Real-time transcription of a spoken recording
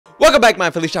Welcome back, my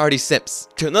Felicia Hardy Simps,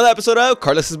 to another episode of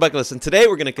Carlos's Bucket List, and today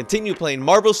we're going to continue playing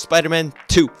Marvel's Spider-Man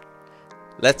 2.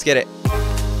 Let's get it.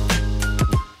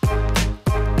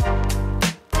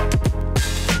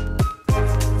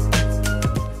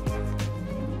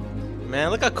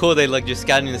 Man, look how cool they look just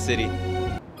scouting the city.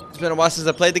 It's been a while since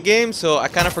I played the game, so I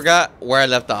kind of forgot where I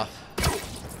left off.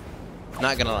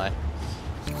 Not gonna lie.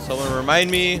 Someone remind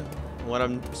me what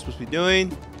I'm supposed to be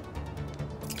doing.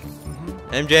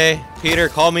 MJ, Peter,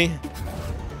 call me.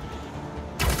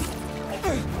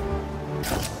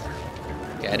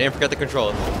 Okay, I didn't forget the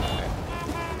controls.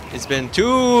 It's been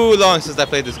too long since I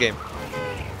played this game.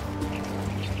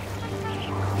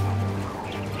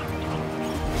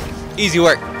 Easy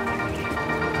work.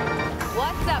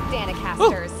 What's up,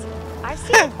 Danicasters? I've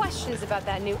seen questions about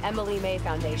that new Emily May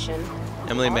Foundation.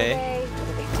 Emily May? What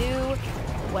do they do?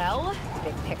 Well,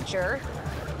 big picture,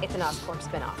 it's an Oscorp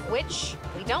spinoff, which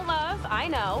we don't love, I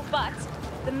know, but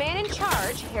the man in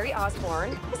charge, Harry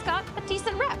Osborn, has got a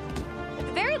decent rep. At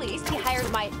the very least, he hired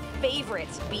my favorite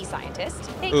bee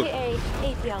scientist, aka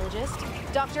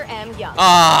apiologist, Dr. M. Young.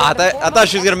 Ah, I thought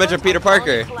she was gonna mention Peter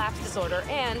Parker. Collapse disorder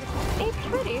and a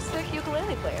pretty sick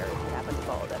ukulele player, if you happen to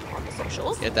follow them on the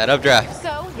socials. Get that updraft.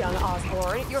 So, young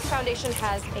Osborn, your foundation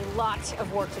has a lot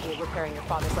of work to do repairing your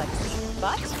father's legacy,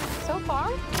 but so far,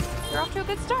 you're off to a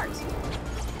good start.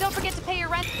 Don't forget to pay your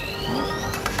rent.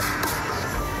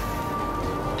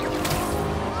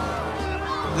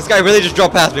 This guy really just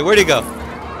drove past me. Where'd he go?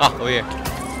 Oh, over here.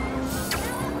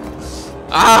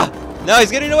 Ah! No, he's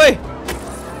getting away.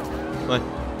 Come on.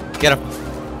 Get him.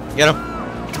 Get him.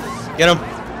 Get him.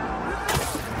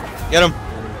 Get him.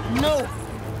 No!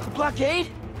 The blockade?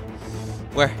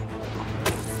 Where?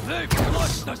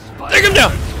 Take him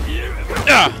down!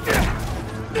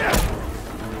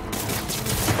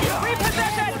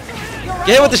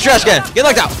 Get hit with this trash can. Get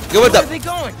knocked out. Get whipped Where up. are they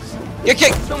going? Get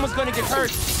kicked. Someone's gonna get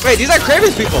hurt. Wait, these are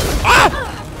Kraven's people. Ah!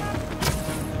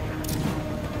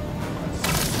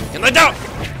 Get knocked out.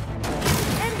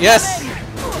 Yes.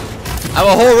 I have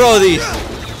a whole row of these.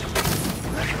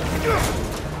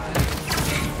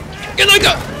 Get knocked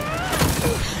out.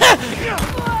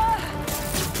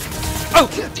 Oh.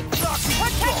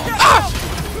 Ah!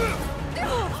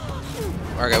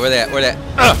 Okay, where they at? Where they at?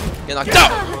 Get knocked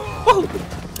out. Woo.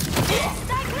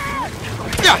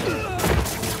 Yeah.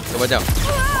 Go back down.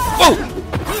 Oh.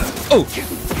 Oh.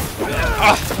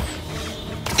 Ah.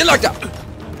 Get knocked out.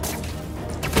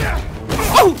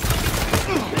 Oh.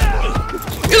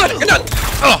 Get knocked out. Get knocked out.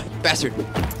 Oh, bastard. Woo.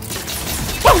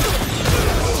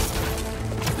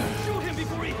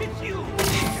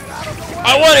 I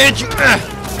want to hit you.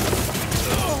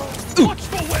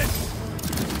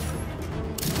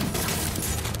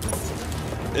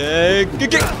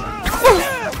 Get.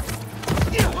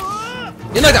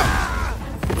 Get knocked out.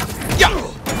 Yeah.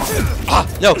 Ah,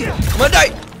 no. I'm gonna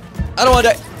die. I don't wanna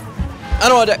die. I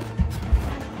don't wanna die.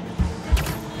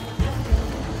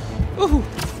 Woohoo.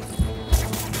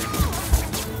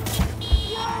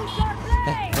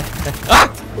 Ah!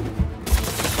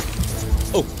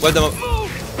 Oh, wipe them up.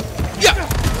 Yeah.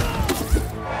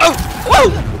 Oh, whoa.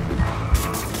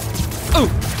 Oh.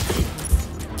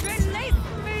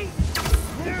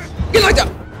 Get knocked out.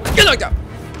 Get knocked out.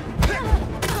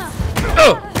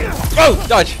 Oh. Oh,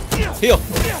 dodge. Heal.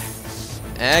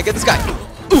 And get this guy.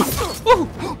 Ooh. Ooh.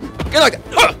 Get knocked out.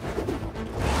 Oh.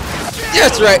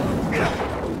 Yes, right.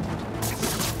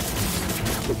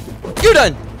 You're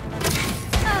done.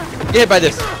 Get hit by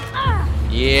this.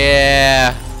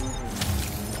 Yeah.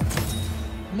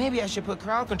 Maybe I should put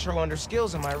crowd control under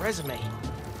skills in my resume.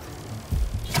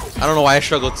 I don't know why I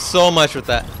struggled so much with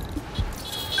that.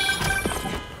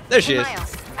 There she is.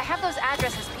 Miles, I have those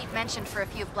addresses Pete mentioned for a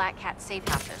few of Black Cat's safe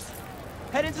houses.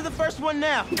 Head into the first one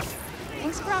now.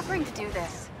 Thanks for offering to do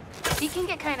this. Pete can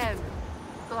get kind of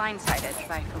blindsided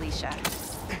by Felicia.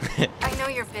 I know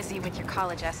you're busy with your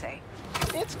college essay.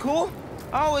 It's cool.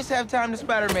 I always have time to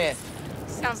Spider-Man.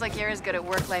 Sounds like you're as good at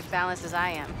work-life balance as I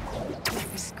am.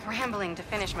 I'm scrambling to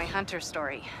finish my Hunter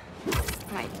story.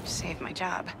 Might save my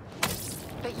job.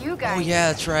 But you guys... Oh,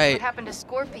 yeah, that's right. What happened to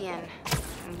Scorpion?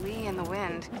 And Lee in the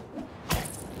Wind?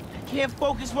 Can't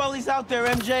focus while he's out there,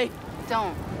 MJ.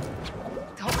 Don't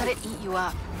let it eat you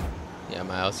up. Yeah,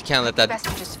 Miles, you can't let that. Best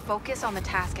to just focus on the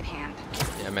task at hand.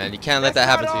 Yeah, man, you can't let that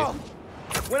happen to you.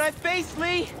 When I face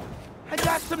Lee, I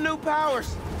got some new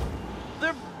powers.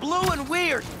 They're blue and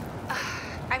weird.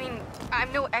 I mean,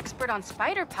 I'm no expert on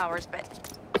spider powers,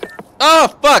 but... Oh,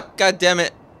 fuck! God damn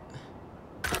it.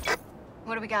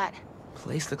 What do we got?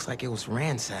 Place looks like it was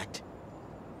ransacked.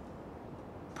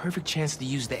 Perfect chance to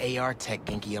use the AR tech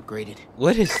Genki upgraded.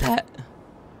 What is that?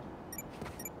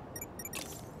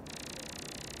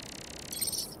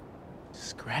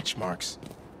 Scratch marks.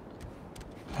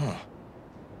 Huh.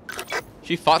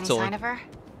 She fought Any someone. sign of her?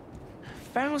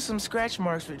 Found some scratch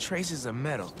marks with traces of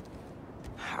metal.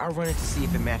 I'll run it to see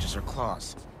if it matches her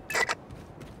claws.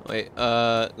 Wait,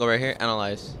 go right here.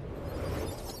 Analyze.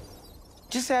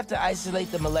 Just have to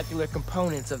isolate the molecular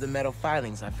components of the metal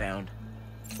filings I found.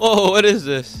 Whoa, what is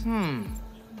this?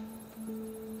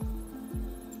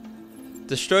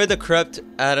 Destroy the corrupt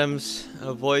atoms.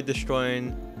 Avoid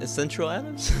destroying essential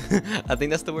atoms. I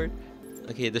think that's the word.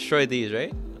 Okay, destroy these,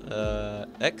 right?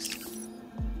 X.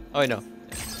 Oh wait, no.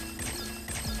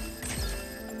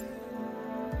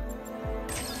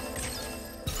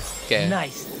 Okay.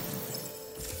 Nice.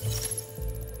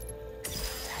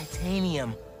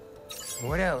 Titanium.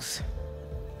 What else?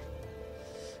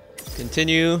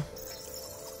 Continue.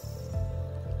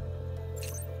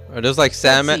 Are those like Let's see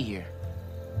salmon? here.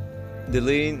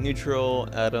 Deleting neutral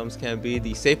atoms can be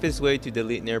the safest way to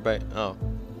delete nearby. Oh.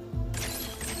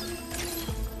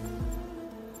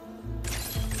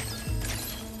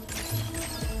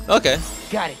 Okay.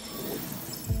 Got it.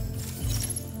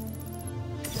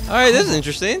 Alright, this is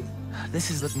interesting. This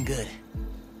is looking good.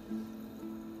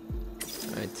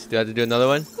 Alright, do I have to do another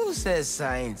one? Who says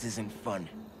science isn't fun?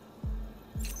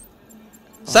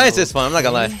 Science is fun, I'm not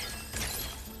gonna lie. Okay.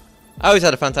 I always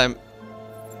had a fun time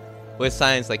with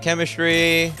science, like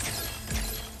chemistry.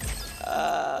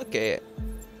 Okay.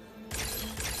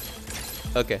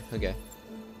 Okay.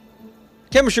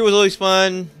 Chemistry was always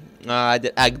fun. I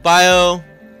did ag bio.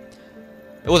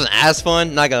 It wasn't as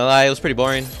fun, not gonna lie. It was pretty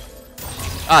boring.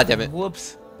 Ah, damn it.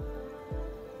 Whoops.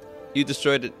 You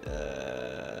destroyed it.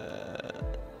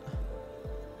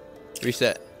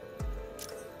 Reset.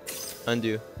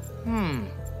 Undo.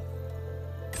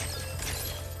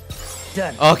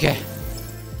 Done. Okay.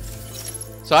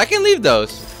 So I can leave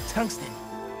those. Tungsten.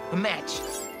 A match.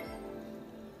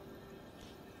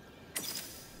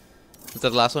 Was that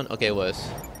the last one? Okay, it was.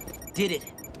 Did it.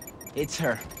 It's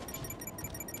her.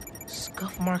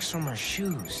 Scuff marks from her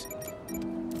shoes.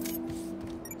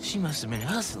 She must have been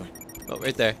hustling. Oh,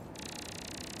 right there.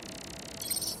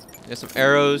 There's some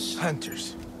arrows.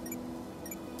 Hunters.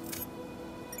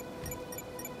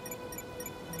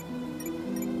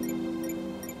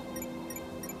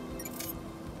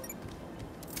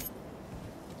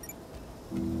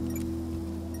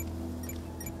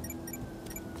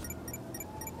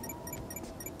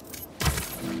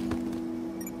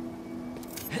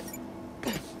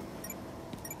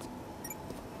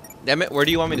 Damn it, where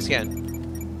do you want me to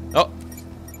scan? Oh!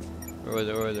 Where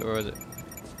was it?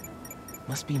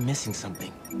 Must be missing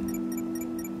something.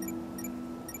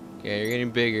 Okay, you're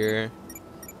getting bigger.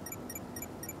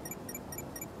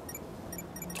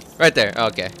 Right there,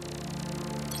 okay.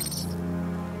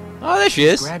 Oh, there she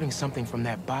is. Grabbing something from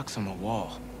that box on the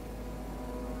wall.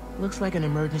 Looks like an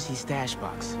emergency stash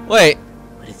box, Wait.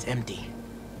 but it's empty.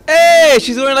 Hey,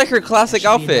 she's wearing like her classic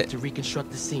That should be enough outfit. to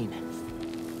reconstruct the scene.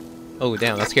 Oh,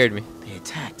 damn, that scared me. They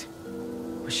attacked,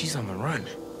 but she's on the run.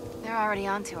 They're already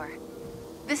onto her.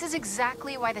 This is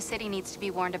exactly why the city needs to be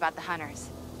warned about the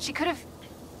hunters. She could have...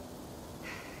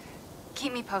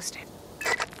 Keep me posted.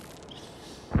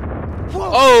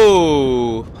 Whoa!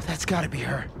 Oh! That's gotta be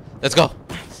her. Let's go.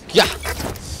 Yeah.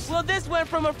 Well, this went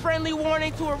from a friendly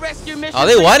warning to a rescue mission. Oh,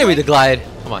 they wanted me to glide.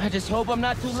 Come I on. just hope I'm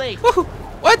not too late. Woohoo.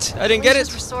 What? I didn't get Police it.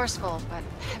 is resourceful, but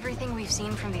everything we've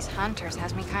seen from these hunters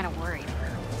has me kind of worried.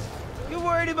 You're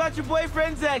worried about your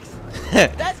boyfriend's ex.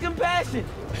 That's compassion.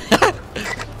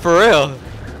 For real.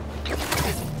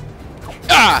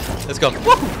 Ah! Let's go.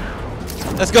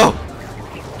 Woohoo! Let's go.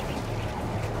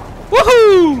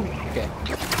 Woohoo! Okay.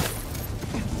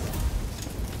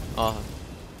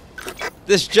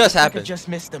 This just I happened. just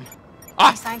missed them.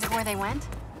 Ah! Signs of where they went?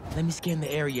 Let me scan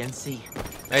the area and see.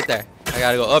 Right there. I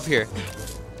gotta go up here.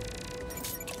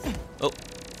 Oh.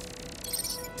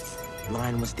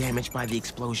 Line was damaged by the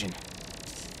explosion.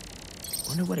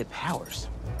 Wonder what it powers.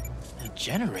 A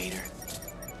generator.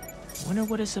 Wonder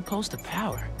what it's supposed to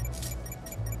power.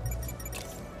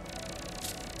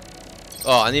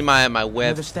 Oh, I need my web.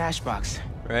 Another stash box.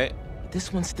 Right?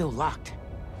 This one's still locked.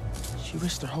 She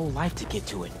risked her whole life to get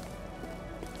to it.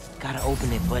 Gotta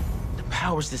open it, but the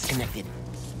power's disconnected.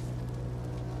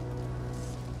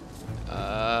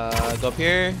 Go up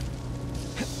here.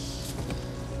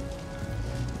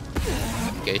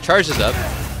 Okay, charge this up.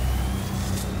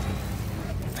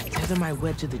 I tether my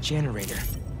web to the generator.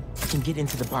 I can get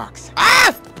into the box.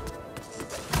 Ah!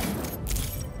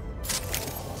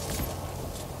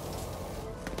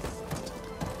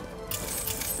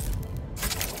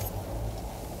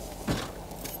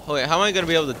 Oh wait, how am I gonna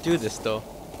be able to do this though?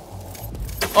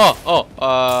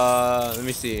 Let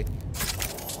me see.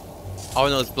 Oh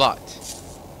no, it's blocked.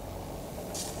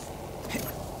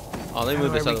 Oh, let me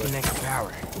move this out of the way. Reconnect the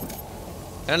power?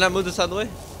 Can I not move this out of the way?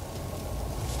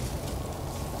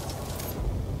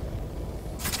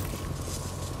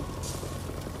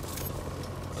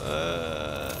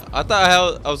 I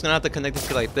thought I was gonna have to connect it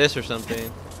to like this or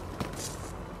something.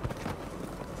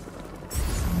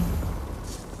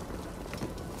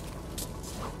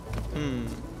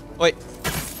 Wait.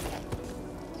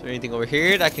 Is there anything over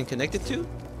here that I can connect it to?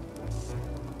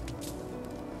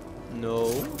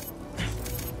 No.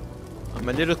 I'm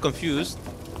a little confused.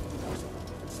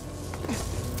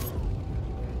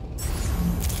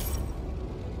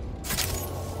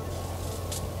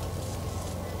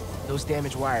 Those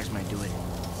damaged wires might do it.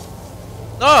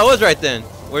 No, I was right then.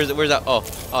 Where's that?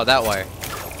 Oh, that wire.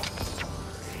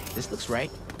 This looks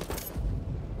right.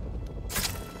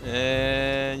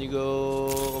 And you go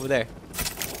over there.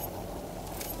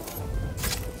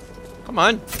 Come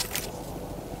on.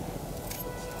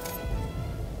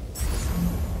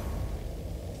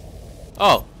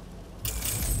 Oh.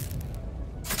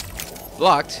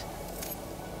 Blocked.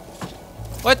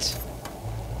 What?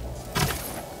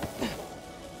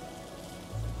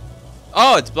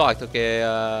 Oh, it's blocked. Okay,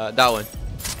 that one.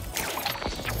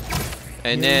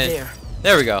 And then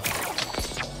there we go.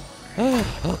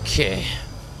 Okay.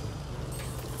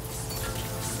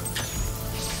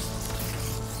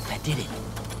 That did it.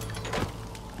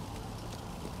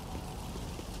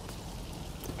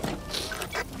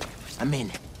 I'm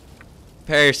in.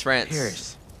 Paris, France.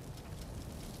 Paris.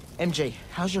 MJ,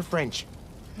 how's your French?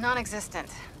 Non-existent.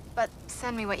 But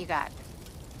send me what you got.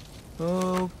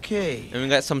 Okay. And we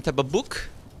got some type of book.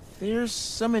 There's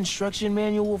some instruction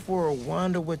manual for a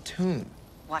Wanda Watoon.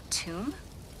 What tomb?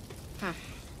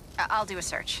 I'll do a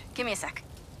search. Give me a sec.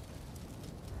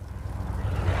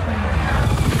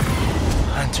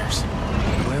 Hunters.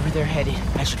 Wherever they're headed,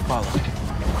 I should follow.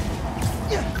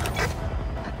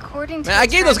 According to Man, I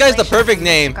gave those guys the translation perfect from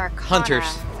name, Arcana,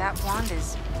 Hunters. That wand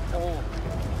is old.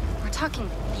 We're talking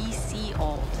BC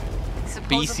old.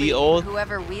 Supposedly, BC old?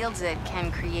 whoever wields it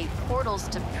can create portals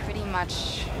to pretty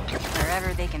much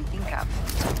wherever they can think of.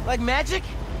 Like magic?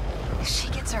 If she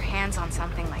gets her hands on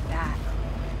something like that,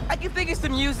 I can think of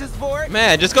some uses for it.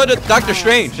 Man, just go to Doctor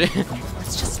Strange.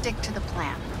 let's just stick to the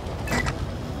plan.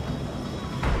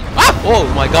 Ah! Oh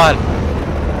my god.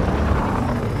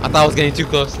 I thought I was getting too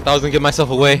close. I thought I was gonna give myself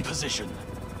away. Position.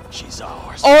 She's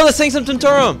ours. Oh, the Sanctum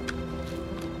Sanctorum.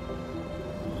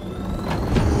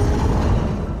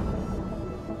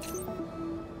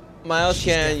 Miles,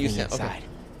 can you send? Okay.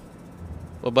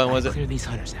 What button was it? Clear these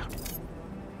hunters out.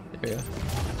 There we go.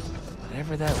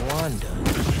 Whatever that wand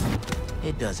does,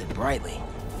 it does it brightly.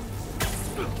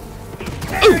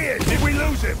 There he is! Did we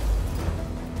lose him?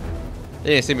 They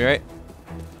didn't see me, right?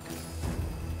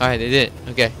 Alright, they did.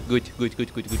 Okay, good.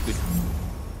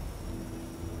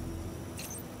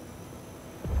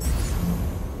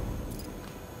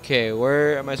 Okay,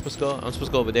 where am I supposed to go? I'm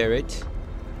supposed to go over there, right?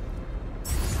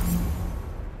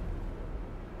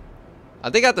 I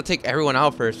think I have to take everyone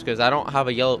out first because I don't have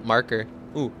a yellow marker.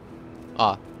 Ooh.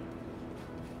 Ah.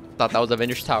 Thought that was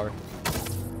Avengers Tower.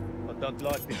 I don't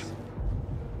like this.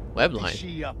 Web What's line.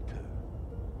 she up to?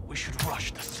 We should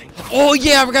rush the thing. Oh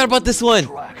yeah, I forgot about this one.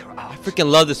 Drag her out. I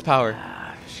freaking love this power.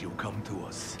 She'll come to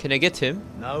us. Can I get to him?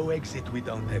 No exit we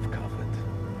don't have covered.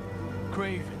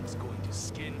 Craven's going to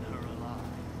skin her alive.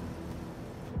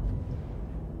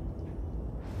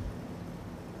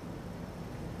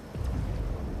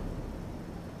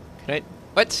 Can I?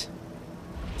 What?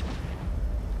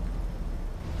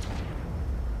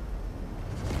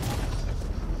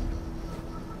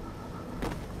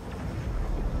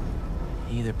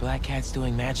 Either Black Cat's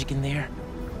doing magic in there,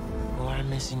 or I'm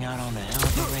missing out on a hell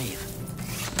of a rave.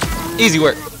 Easy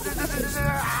work.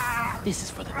 This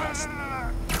is for the best.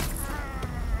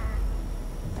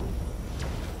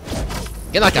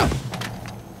 Get knocked out.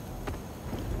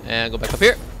 And go back up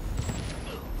here.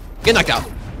 Get knocked out.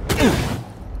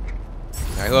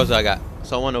 Alright, who else do I got?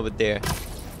 Someone over there.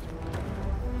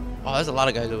 Oh, there's a lot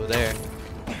of guys over there.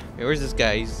 Hey, where's this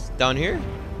guy? He's down here?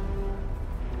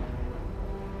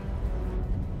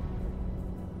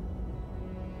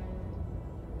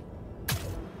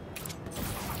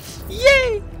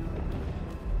 Yay!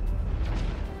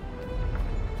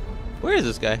 Where is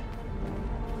this guy?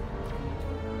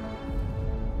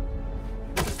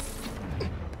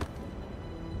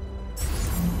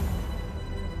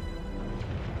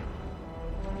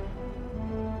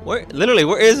 Where? Literally,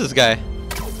 where is this guy?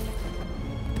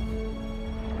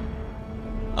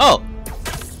 Oh!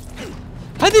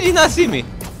 How did he not see me?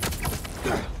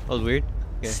 That was weird.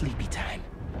 Okay. Sleepy time.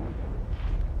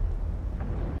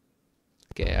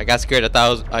 Okay, I got scared. I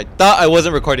thought I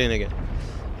wasn't recording again.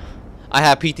 I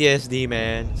have PTSD,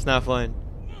 man. It's not fun.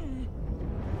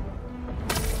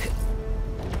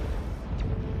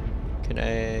 Can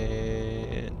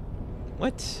I...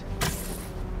 What?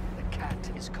 The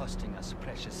cat is costing us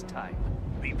precious time.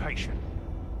 Be patient.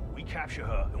 We capture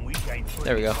her and we gain.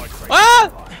 There we go.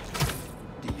 Ah!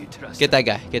 Do you trust Get that her?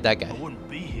 guy. Get that I guy. wouldn't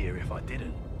be here if I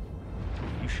didn't.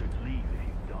 You should leave if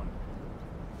you've done.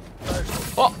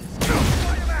 Oh!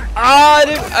 Ah,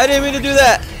 I didn't mean to do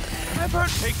that.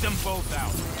 Take them both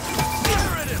out.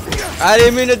 I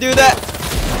didn't mean to do that.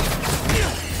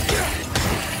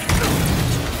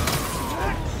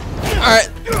 All right,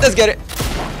 let's get it.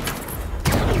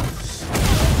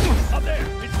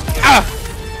 Ah!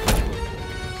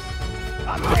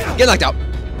 Get knocked out.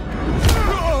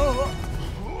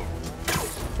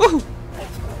 Woohoo!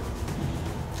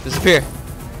 Disappear.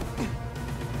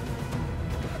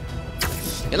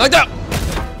 Get knocked out.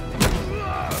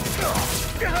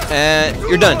 And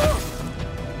you're done.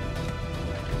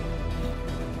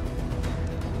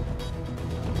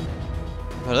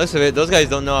 By the looks of it, those guys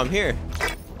don't know I'm here.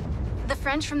 The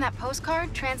French from that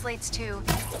postcard translates to,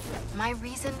 "My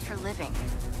reason for living.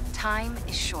 Time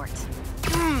is short."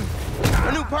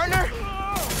 A new partner?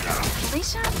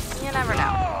 Alicia, you never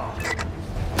know.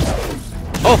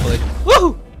 Hopefully.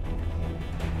 Woohoo!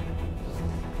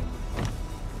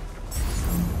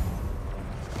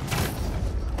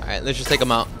 Alright, let's just take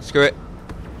them out. Screw it.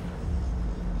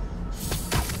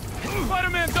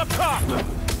 Spider-Man's up top.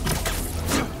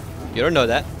 You don't know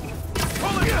that.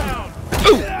 Pull it down.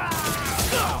 Ooh!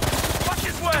 Watch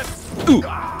his web. Ooh!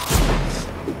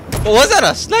 Well, was that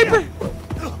a sniper?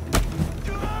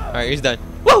 Alright, he's done.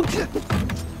 Woo!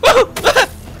 Woo!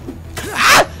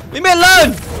 Ah! Leave me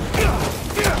alone!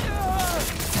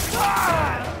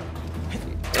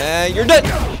 And you're done!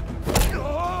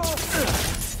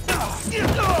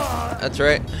 That's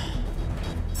right.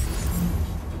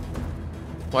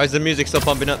 Why is the music still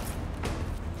pumping up?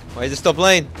 Why is it still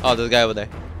playing? Oh, there's a guy over there.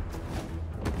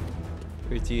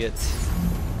 Where's he at?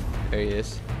 There he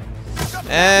is.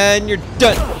 And you're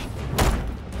done!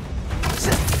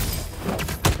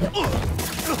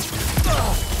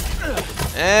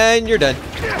 And you're done.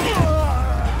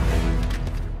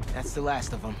 That's the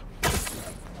last of them.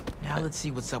 Now let's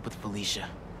see what's up with Felicia.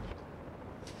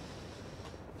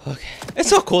 Okay. It's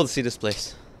so cool to see this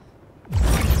place.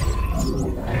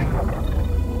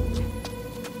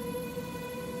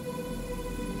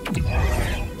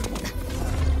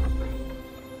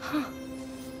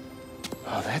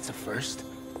 Oh, that's a first.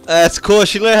 That's cool.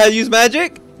 She learned how to use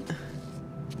magic?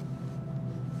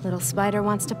 Little spider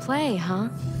wants to play, huh?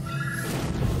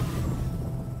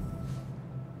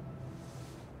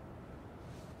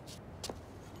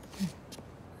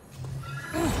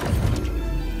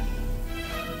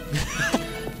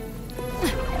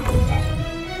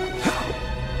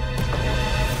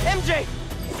 MJ!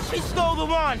 She stole the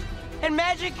wand! And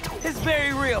magic is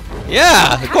very real.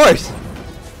 Yeah, of course.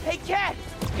 Hey, Cat!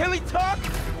 Can we talk?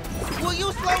 Will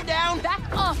you slow down?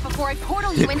 Back off before I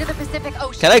portal you into the Pacific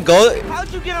Ocean. Can I go?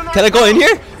 How'd you get on our Can I go in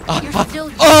here? You're still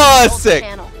using Oh, the old sick.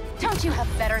 channel. Don't you have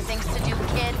better things to do,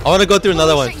 kid? I want to go through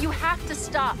another one. Bullshit, you have to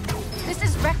stop. This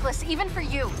is reckless, even for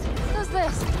you. Who's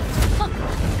this?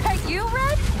 Are you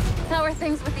Red? How are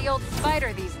things with the old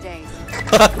spider these days?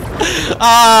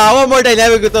 Ah, one more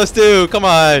dynamic with those two. Come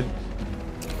on.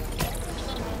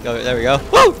 Go, there we go.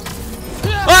 Woo!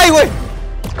 Hey, wait!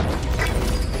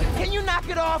 Can you knock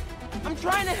it off? I'm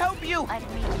trying to help you. I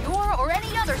need your or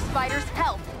any other spider's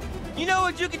help. You know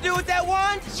what you can do with that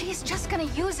wand? She's just gonna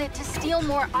use it to steal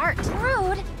more art.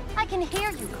 Rude. I can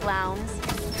hear you, clowns.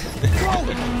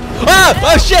 Ah!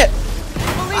 Oh shit!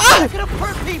 Felicia could have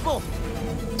hurt people.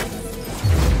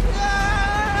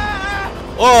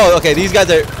 Oh, okay. These guys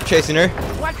are chasing her.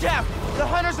 Watch out! The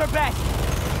hunters are back.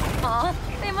 Aw,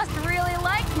 they must really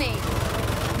like me.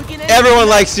 We can end Everyone it.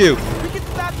 likes you. We can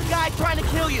stop the guy trying to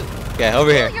kill you. Okay,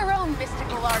 over here. Do your own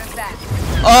mystical artifact.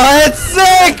 Oh, that's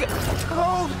sick!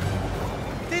 Cold.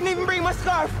 Didn't even bring my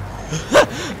scarf.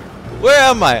 Where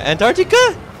am I? Antarctica?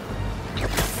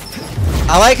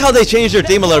 I like how they changed their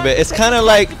theme a little bit. It's kind of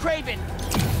like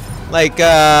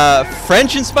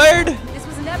French inspired, This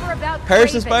was never about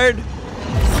Paris Craven. inspired.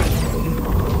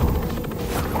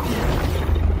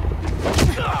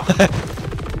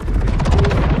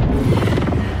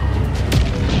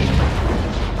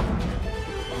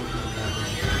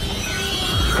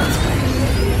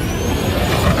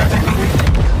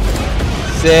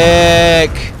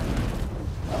 Sick.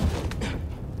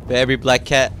 But every Black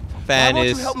Cat fan Why won't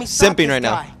is you help me stop simping this right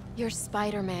now. guy? You're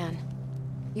Spider-Man.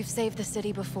 You've saved the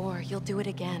city before. You'll do it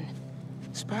again.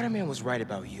 Spider-Man was right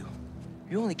about you.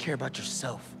 You only care about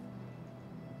yourself.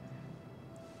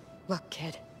 Look,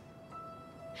 kid.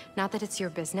 Not that it's your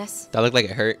business. That looked like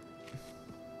it hurt.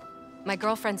 My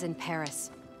girlfriend's in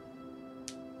Paris.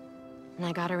 And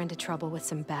I got her into trouble with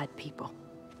some bad people.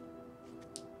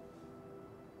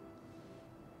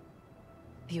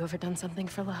 Have you ever done something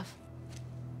for love?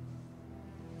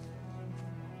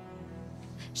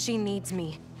 She needs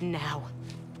me now.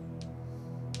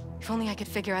 If only I could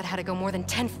figure out how to go more than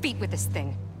 10 feet with this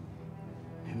thing.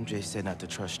 MJ said not to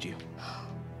trust you.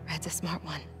 Red's a smart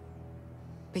one.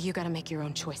 But you gotta make your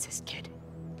own choices, kid.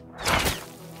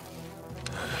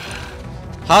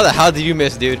 How the hell did you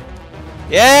miss, dude?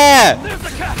 Yeah! There's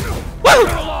the cat! Woo! You're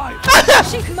alive!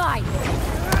 She's mine!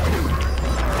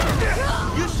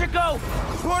 You should go!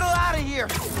 Portal out of here!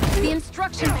 The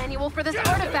instruction manual for this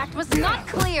artifact was not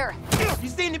clear. You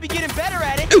seem to be getting better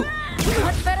at it!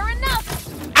 Much better enough.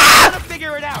 I'm gonna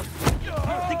figure it out!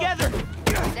 Together!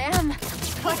 Damn.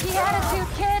 Lucky attitude,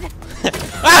 kid.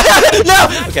 No!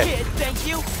 Okay. Kid, thank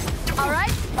you! All right,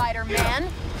 Spider-Man.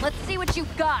 Let's see what you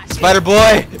got. Spider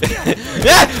boy!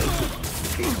 Yeah!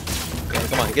 Okay,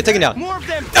 come on, get taken down. More of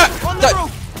them! On the Done.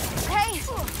 roof! Hey,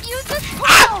 use this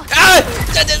portal.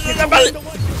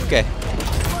 Okay.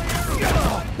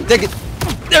 Take it.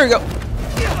 There we go.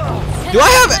 Do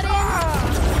I have it?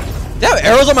 Do I have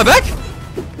arrows on my back?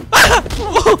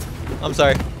 I'm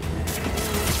sorry.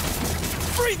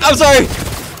 I'm sorry.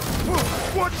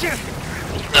 Watch it!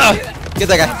 Get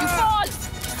that guy.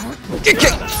 Get.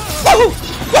 Woo!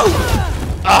 Woo!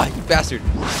 Ah, you bastard.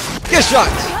 Get shot.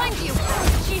 Behind you.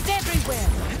 She's everywhere.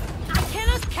 I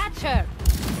cannot catch her.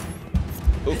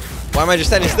 Ooh, why am I just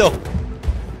standing still?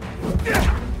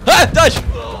 Ah, dodge!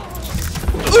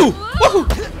 Ooh! Woohoo!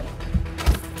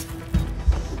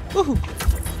 Woohoo!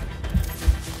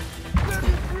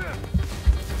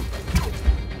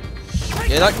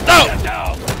 Get knocked out!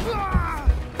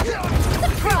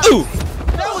 Ooh!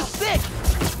 That was sick!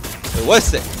 It was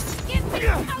sick.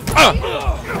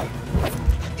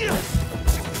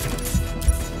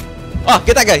 Ah,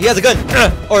 get that guy. He has a gun.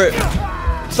 Or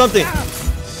something.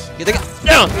 Get the guy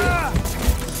down.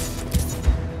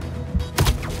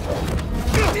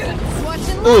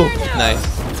 Ooh, nice.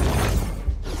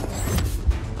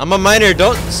 I'm a miner.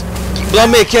 Don't blow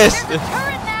me a kiss. Turret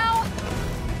now.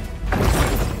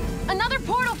 Another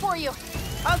portal for you.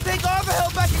 I'll take all the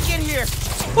help I can get here!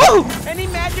 Woo! Any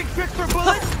magic tricks for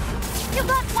bullets? You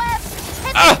got webs.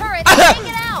 Hit the turret and take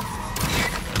it out.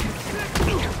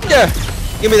 Yeah.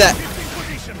 Give me that.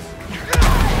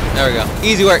 There we go.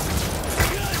 Easy work.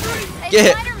 Hey, Get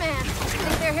hit. Spider-Man.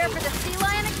 Think they're here for the sea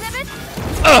lion exhibit?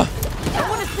 I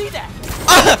want to see that!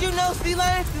 Did you know sea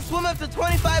lions can swim up to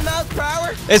 25 miles per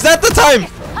hour? Is that the time?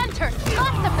 Hunter,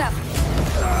 lots of them.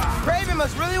 Craven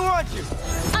must really want you!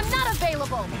 I'm not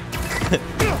available.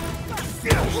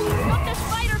 Stop the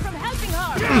spider from helping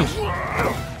her.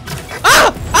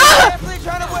 Definitely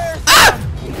trying to wear us down.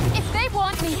 If they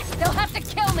want me, they'll have to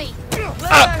kill me. Let's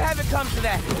not have it come to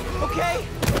that, okay?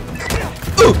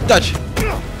 Ooh, dodge.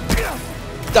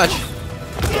 Dodge.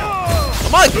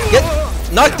 Come on, get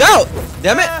knocked out.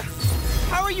 Damn it.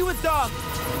 How are you with dogs?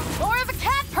 More of a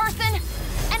cat person,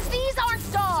 and these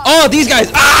aren't dogs. Oh, these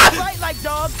guys. Ah! Fight like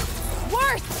dogs?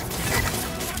 Worse.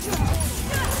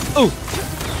 Ooh.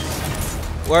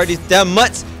 Where are these damn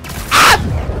mutts? Ah!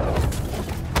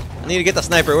 I need to get the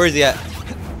sniper. Where is he at?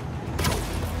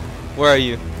 Where are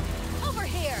you? Over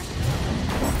here.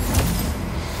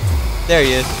 There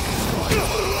he is.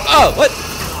 Oh, what?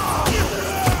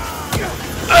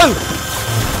 Oh!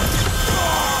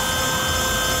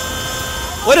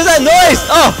 What is that noise?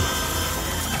 Oh!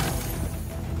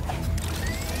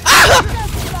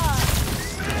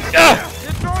 Ah!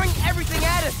 They're throwing everything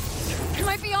at us! I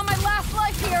might be on my last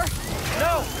life here.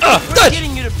 No! We're dodge!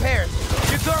 getting you to Paris.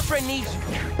 Your girlfriend needs you.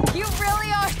 You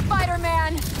really are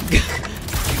Spider-Man.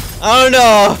 I don't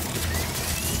know.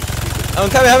 I'm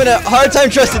kind of having a hard time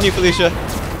trusting you, Felicia.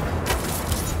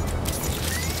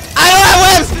 I don't have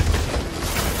webs!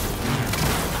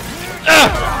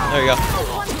 There we go.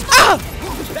 Ah!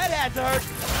 That had to hurt.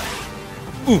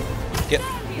 Ooh, get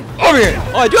over here.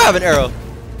 Oh, I do have an arrow.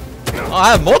 Oh,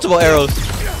 I have multiple arrows.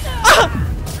 Ah!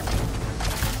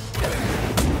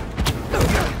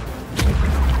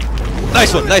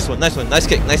 Nice one, nice one, nice one. Nice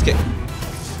kick, nice kick.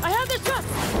 I have the truck.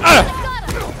 Ah! Got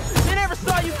him. They never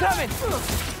saw you coming.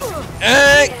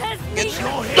 And get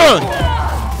done.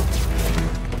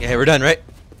 Okay, we're done, right?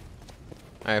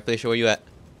 All right, Felicia, where you at?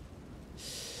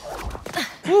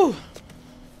 Whew.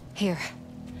 Here.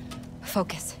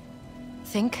 Focus.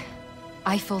 Think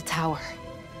Eiffel Tower.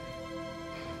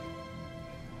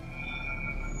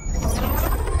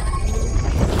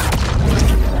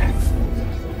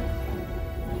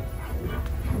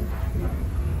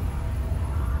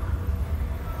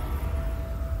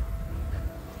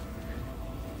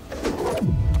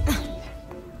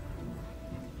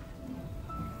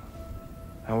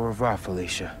 revoir,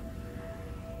 Felicia.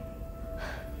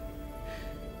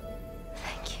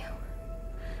 Thank you.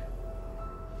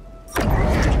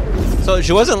 So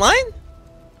she wasn't lying?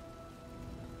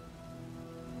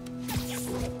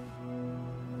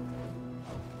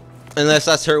 Unless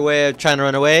that's her way of trying to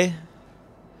run away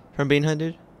from being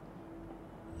hunted.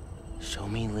 Show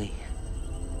me Lee.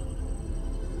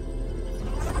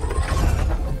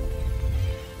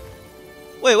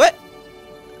 Wait, what?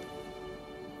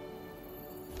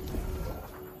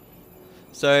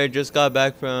 Sorry, just got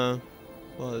back from,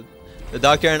 well, the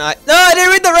doctor and I. No, I didn't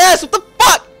read the rest. What the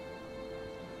fuck?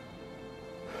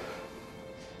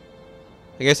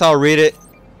 I guess I'll read it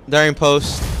during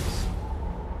post.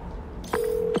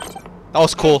 That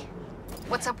was cool.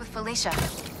 What's up with Felicia?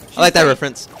 I like that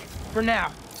reference. For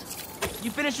now. You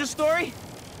finished your story?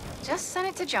 Just send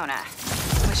it to Jonah.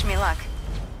 Wish me luck.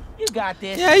 You got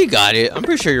this. Yeah, you got it. I'm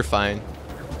pretty sure you're fine.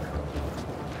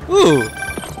 Ooh.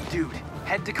 Dude,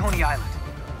 head to Coney Island.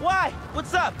 Why?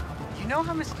 What's up? You know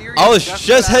how mysterious I was Gus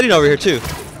just got? heading over here too.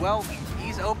 Well,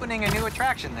 he's opening a new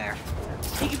attraction there.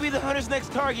 He could be the hunter's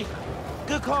next target.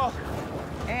 Good call.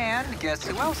 And guess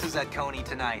who else is at Coney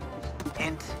tonight?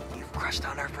 Hint, you've crushed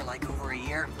on her for like over a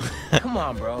year. Come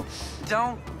on, bro.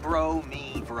 Don't bro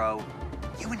me, bro.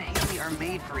 You and Haley are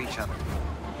made for each other.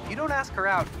 If you don't ask her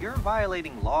out, you're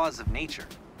violating laws of nature.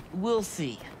 We'll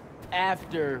see.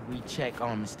 After we check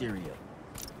on Mysterio.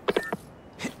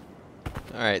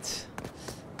 Alright.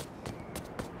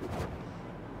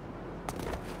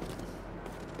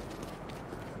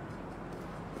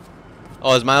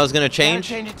 Oh, is Miles gonna change?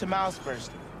 Change it to Miles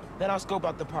first. Then I'll scope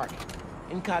out the park.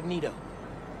 Incognito.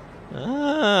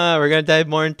 Ah, we're gonna dive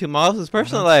more into Miles'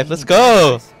 personal life. Let's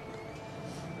go.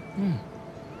 And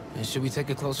should we take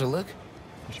a closer look?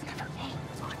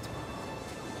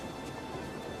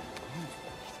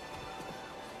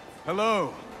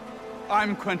 Hello,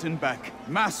 I'm Quentin Beck,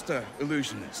 Master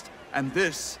Illusionist. And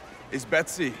this is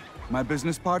Betsy, my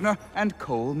business partner, and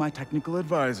Cole, my technical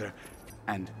advisor.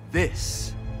 And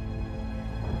this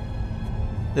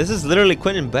This is literally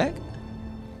Quentin Beck?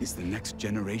 is the next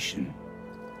generation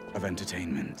of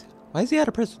entertainment. Why is he out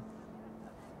of prison?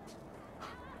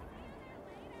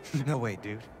 No way,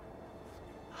 dude.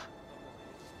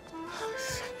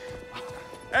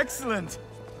 Excellent!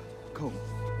 Cole,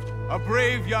 a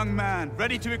brave young man,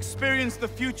 ready to experience the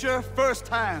future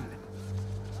firsthand.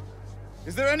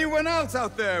 Is there anyone else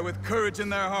out there with courage in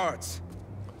their hearts?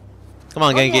 Come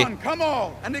on, Genki. Come on, come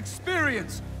all, and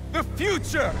experience the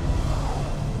future!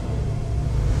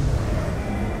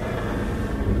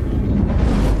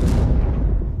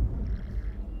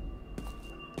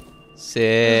 There's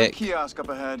a Sick. kiosk up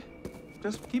ahead.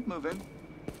 Just keep moving.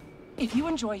 If you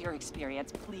enjoy your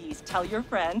experience, please tell your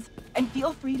friends and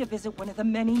feel free to visit one of the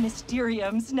many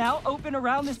Mysteriums now open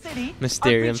around the city.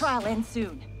 Mysteriums. Our free trial ends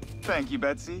soon. Thank you,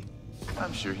 Betsy.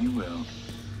 I'm sure you will.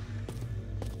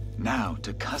 Now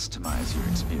to customize your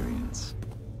experience.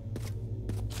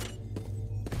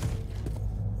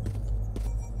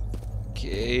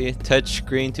 Okay, touch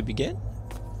screen to begin.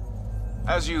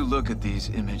 As you look at these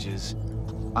images,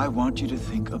 I want you to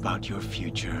think about your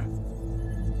future,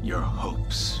 your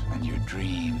hopes and your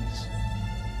dreams.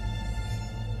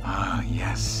 Ah,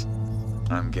 yes.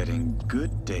 I'm getting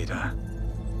good data.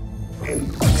 And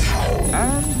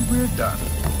we're done.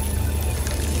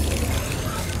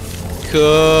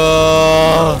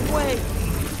 Cool. Wait.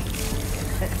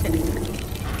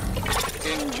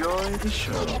 Enjoy the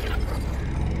show.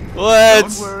 What?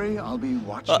 Don't worry, I'll be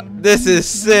watching. This is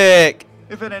sick.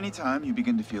 If at any time you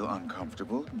begin to feel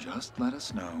uncomfortable, just let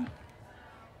us know.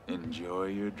 Enjoy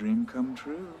your dream come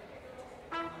true.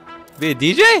 Be a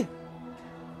DJ?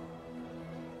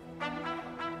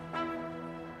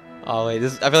 Oh wait, I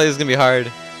feel like this is gonna be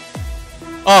hard.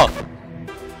 Oh.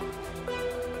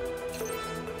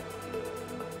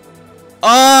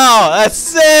 Oh, that's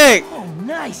sick. Oh,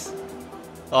 nice.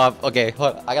 Oh, okay.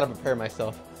 Hold on. I gotta prepare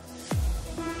myself.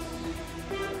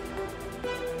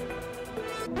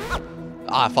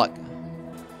 Ah, fuck.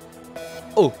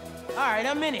 Oh. All right,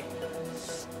 I'm in it.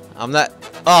 I'm not.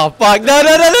 Oh, fuck. No,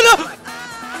 no, no, no, no.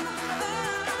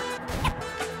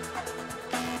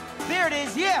 There it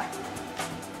is, yeah.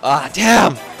 Ah,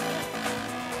 damn.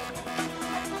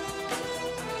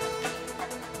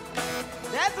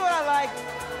 That's what I like.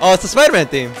 Oh, it's the Spider-Man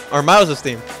theme. Or Miles'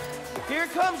 theme. Here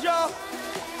it comes, y'all.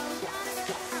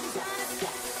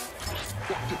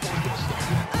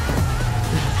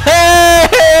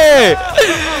 Hey!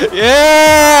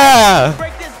 Yeah!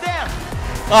 Break this down.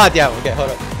 Ah, damn. Okay, hold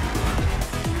up.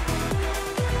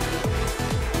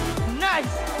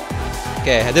 Nice.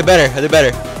 Okay, I did better. I did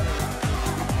better.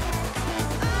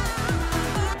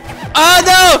 Oh,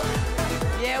 no!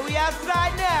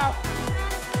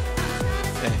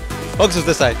 Focus with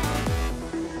this side.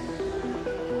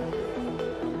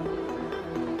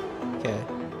 Okay.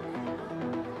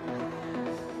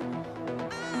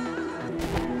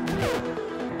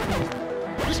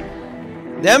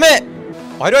 Damn it!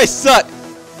 Why do I suck?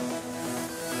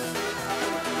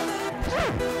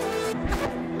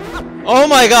 Oh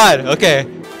my god! Okay.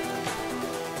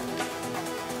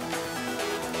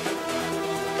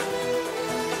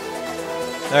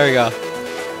 There we go.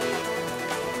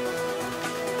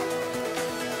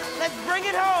 Let's bring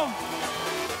it home.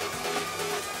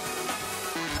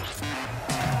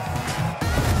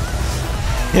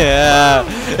 Yeah.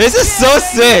 This is so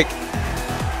sick.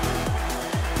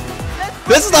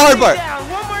 This is the hard part.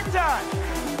 One more time.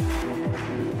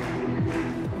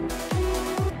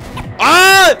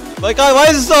 Ah! My god, why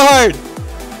is it so hard?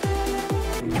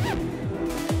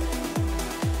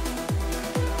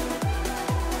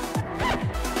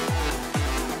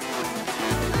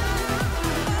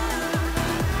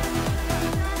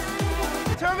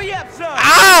 Turn me up, son.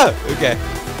 Ah! Okay.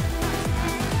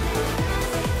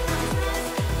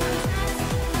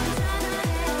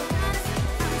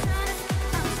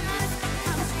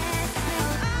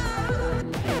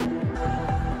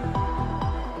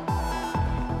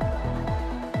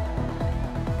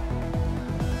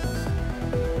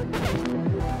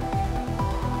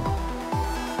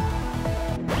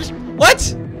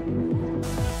 What?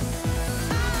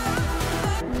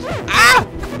 Ah!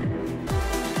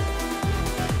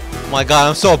 Oh my god,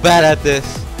 I'm so bad at this.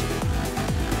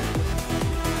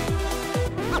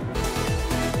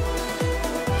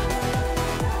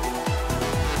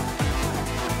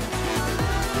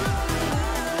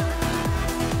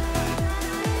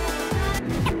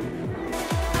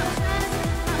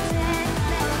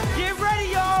 Get ready,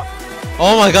 y'all.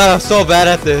 Oh my god, I'm so bad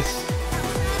at this.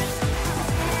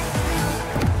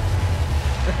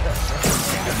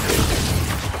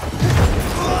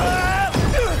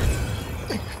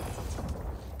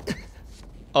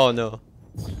 Oh no.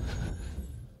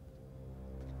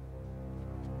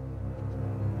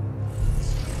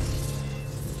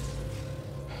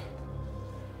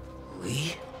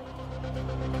 Lee?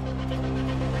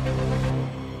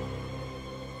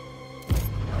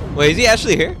 Wait, is he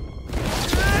actually here?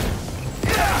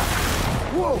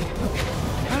 Whoa!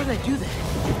 How did I do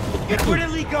that? Where did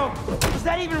Lee go? Was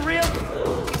that even real?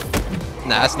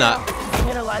 Nah, it's not.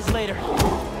 Analyze later.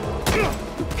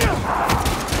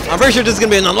 I'm pretty sure this is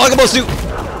gonna be an unlockable suit.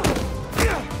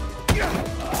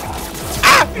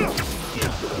 Ah!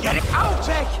 Get it out,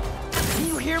 Jack! Can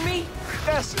you hear me?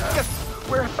 Yes, yes.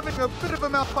 We're having a bit of a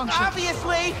malfunction.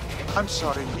 Obviously! I'm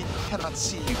sorry, we cannot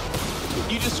see you. Can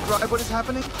you describe what is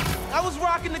happening? I was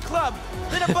rocking the club,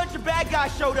 then a bunch of bad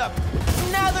guys showed up.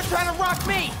 Now they're trying to rock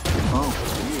me! Oh,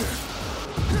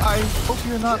 dear. I hope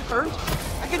you're not hurt.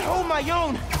 I can hold my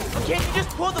own. Can't you just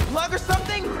pull the plug or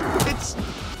something? It's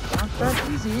not that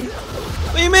easy.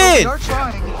 What do you We mean? are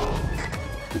trying.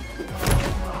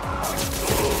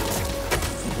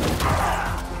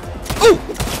 Ooh!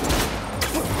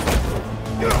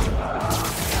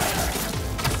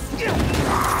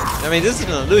 I mean, this is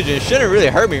an illusion. It shouldn't really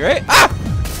hurt me, right? Ah!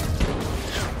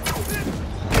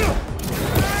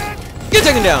 Get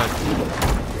taken down.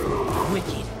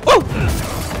 Wicked. Woo!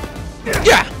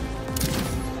 Yeah.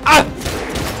 Ah!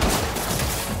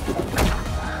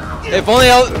 If only I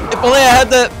had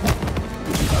the.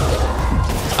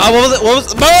 What was it? What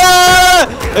was? Ah!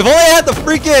 If only I had the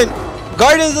freaking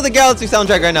Guardians of the Galaxy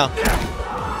soundtrack right now.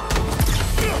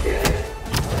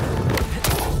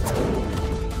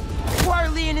 Why are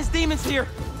Lee and his demons here?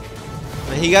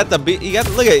 He got the beat. He got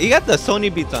look at. He got the Sony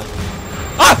beats on.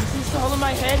 Ah! Is this all in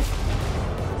my head?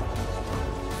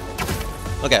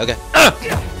 Okay. Okay. Oh!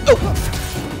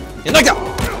 You're knocked out.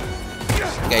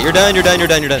 Okay, you're done. You're done. You're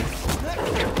done. You're done.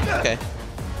 Okay.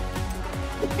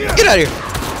 Get out of here.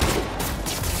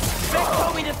 Beck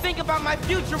told me to think about my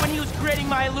future when he was creating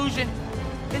my illusion.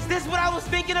 Is this what I was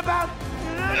thinking about?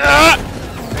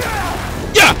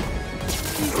 Yeah.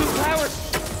 These new powers.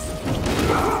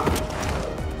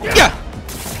 Yeah.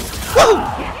 Woo.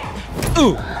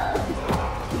 Ooh.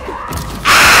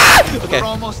 Ah! Okay. We're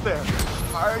almost there.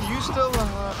 Are you still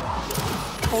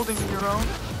holding your own?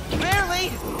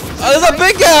 Barely. Oh, there's a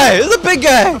big guy. There's a big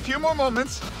guy. A few more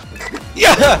moments.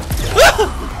 Yeah.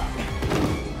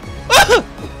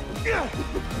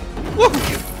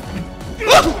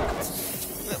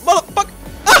 Motherfucker.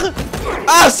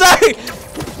 Ah, sorry.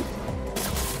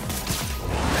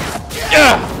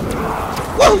 Yeah.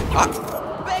 Woo.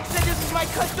 Beck said this is my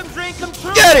custom dream come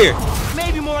true. Get out of here.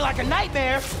 Maybe more like a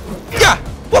nightmare. Yeah.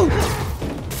 Woo.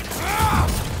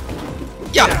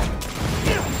 Yeah.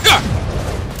 Yeah.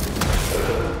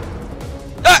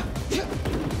 Ah.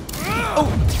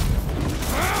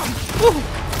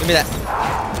 me that.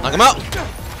 Knock him out.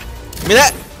 Give me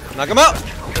that. Knock him out.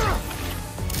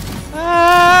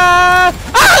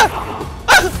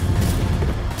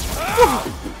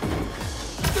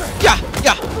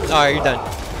 Yeah. Alright, you're done.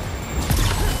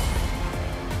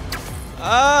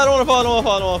 I don't want to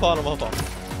fall.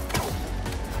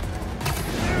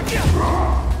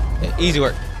 Yeah, easy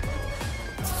work.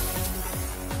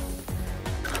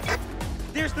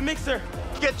 There's the mixer.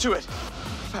 Get to it.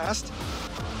 Fast.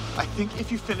 I think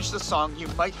if you finish the song, you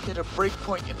might hit a break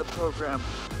point in the program.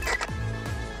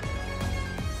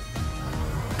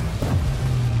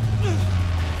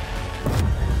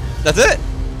 That's it.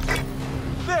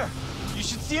 There. You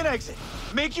should see an exit.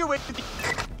 Make your way to the...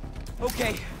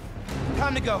 Okay,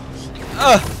 time to go.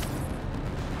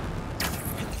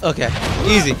 Okay,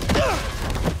 easy.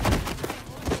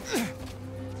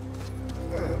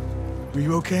 Are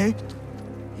you okay?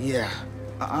 Yeah.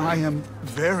 I am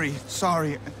very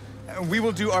sorry. We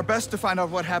will do our best to find out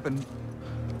what happened.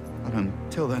 But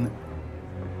until then...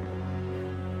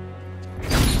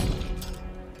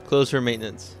 Close for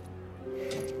maintenance.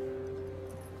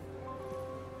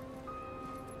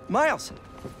 Miles.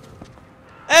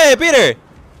 Hey, Peter!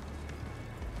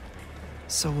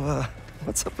 So,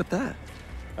 what's up with that?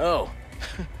 Oh.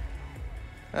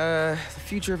 The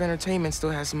future of entertainment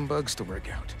still has some bugs to work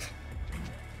out.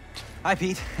 Hi,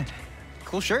 Pete.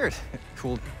 Cool shirt.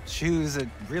 Cool shoes.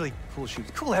 Really cool shoes.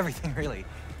 Cool everything, really.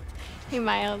 Hey,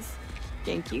 Miles.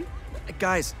 Thank you.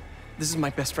 Guys, this is my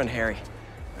best friend, Harry.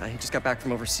 He just got back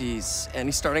from overseas, and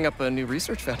he's starting up a new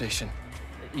research foundation.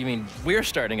 You mean we're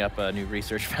starting up a new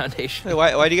research foundation? Hey,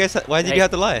 why did you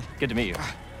have to lie? Good to meet you.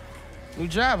 New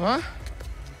job, huh?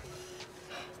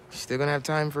 Still gonna have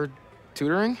time for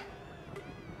tutoring?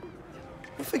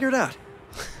 We'll figure it out.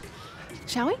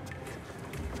 Shall we?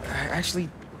 Actually,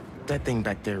 that thing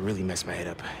back there really messed my head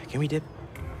up. Can we dip?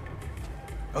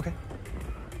 Okay.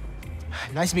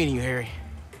 Nice meeting you, Harry.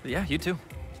 Yeah, you too.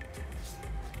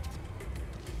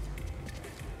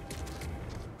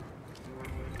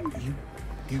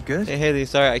 You good? Hey, Haley,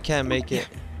 sorry, I can't make it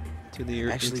to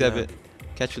the Actually, exhibit.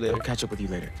 Catch you later. I'll catch up with you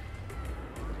later.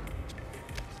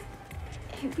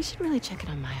 Hey, we should really check it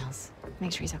on Miles.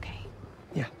 Make sure he's okay.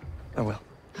 Yeah, I will.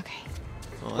 Okay.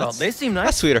 Oh, Well, they seem nice.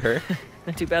 That's sweet of her.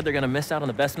 Too bad they're gonna miss out on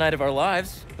the best night of our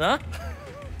lives, huh?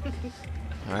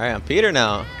 All right, I'm Peter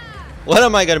now. What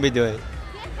am I gonna be doing?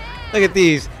 Look at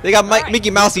these. They got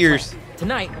Mickey Mouse ears.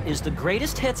 Tonight is the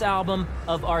greatest hits album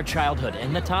of our childhood,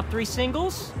 and the top 3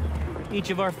 singles,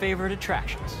 each of our favorite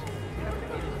attractions.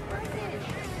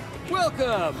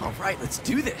 Welcome! All right, let's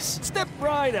do this. Step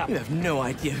right up. You have no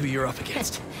idea who you're up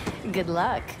against. Good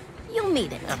luck. You'll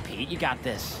need it. Now, Pete, you got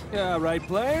this. Yeah, right,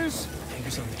 players.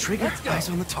 Fingers on the trigger, eyes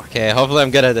on the target. Okay, hopefully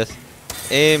I'm good at this.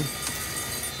 Aim.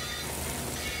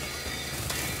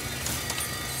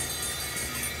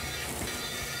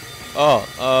 Oh,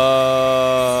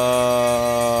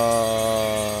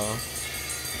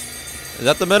 is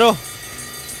that the middle?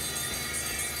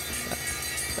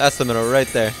 That's the middle, right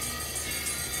there.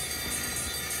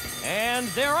 And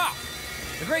they're off.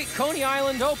 The Great Coney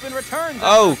Island Open returns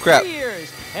Oh, after crap. 3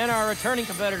 years, and our returning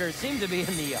competitors seem to be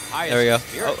in the highest There we go.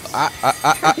 spirits.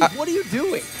 Oh, What are you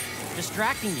doing?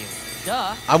 Distracting you.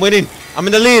 Duh. I'm winning. I'm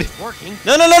in the lead. Working.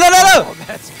 No! Oh,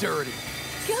 that's dirty.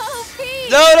 Go, Pete!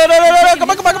 No!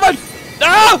 Come on!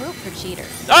 No! Root for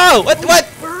cheaters. Oh! What?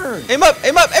 Burn. Aim up!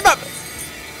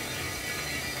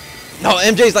 No,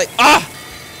 MJ's like, ah!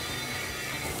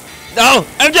 No!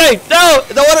 MJ! No!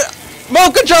 The one...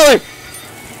 Move controller!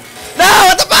 No!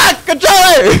 What the fuck?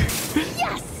 Controller!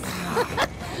 Yes!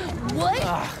 What?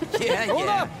 Hold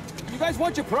up. You guys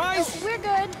want your prize? We're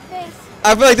good, thanks.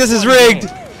 I feel like this is rigged.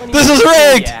 This is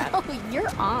rigged! Oh, you're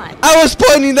on. I was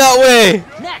pointing that way!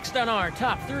 Next on our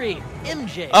top 3,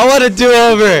 MJ. I want to do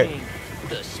over.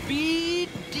 The Speed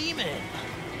Demon.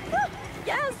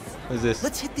 Yes. What is this?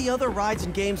 Let's hit the other rides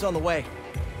and games on the way.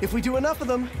 If we do enough of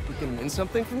them, we can win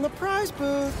something from the prize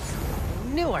booth.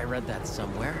 Knew I read that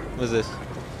somewhere. What is this?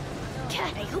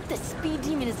 God, I hope the Speed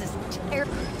Demon is this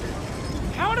terrible.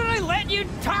 How did I let you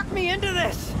talk me into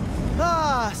this?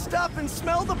 Ah, stop and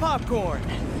smell the popcorn.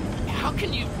 How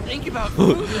can you think about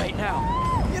food right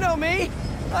now? You know me.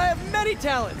 I have many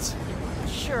talents.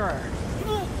 Sure.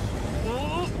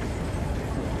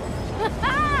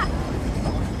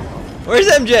 Where's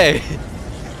MJ?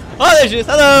 Oh, there she is.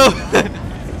 Hello.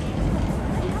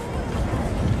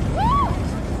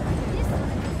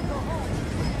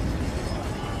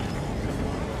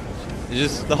 Is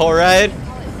this the whole ride?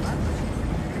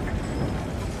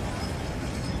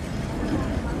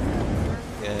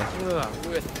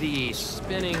 With the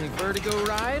spinning vertigo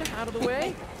ride out of the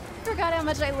way. Forgot how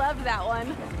much I loved that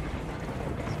one.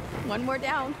 One more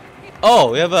down.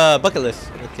 Oh, we have a bucket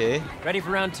list. Okay. Ready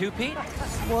for round 2, Pete?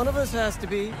 One of us has to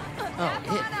be. Oh,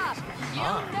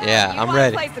 it. Yeah, I'm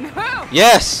ready. Play some hoop.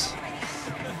 Yes.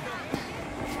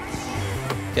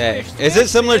 Okay. Is it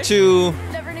similar to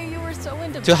Never knew you were so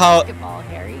into how? basketball,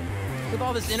 Harry. With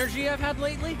all this energy I've had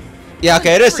lately? Yeah.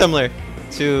 Okay. It is similar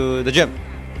to the gym.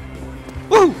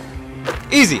 Woo!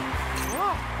 Easy.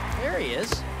 Oh, there he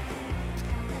is.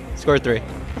 Scored 3.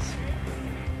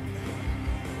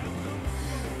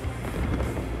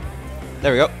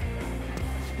 There we go.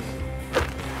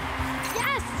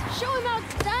 Yes! Show him how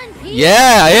it's done, Pete!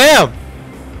 Yeah, I am!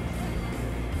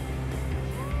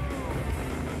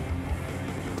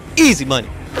 Easy money.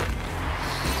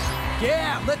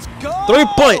 Yeah, let's go! 3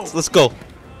 points. Let's go.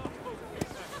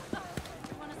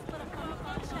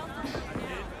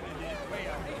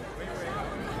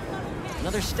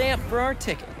 Another stamp for our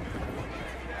ticket.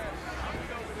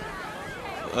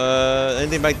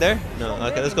 Anything back there? No.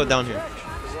 Okay, let's go down here.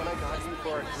 When I got you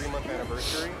for our 3-month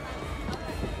anniversary.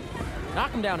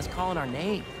 Knock him down is calling our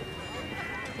name.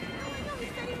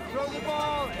 Throw the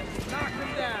ball and knock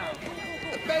him down.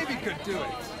 The baby could do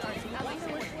it.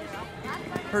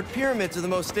 Heard pyramids are the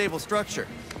most stable structure.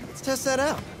 Let's test that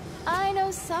out. I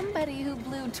know somebody who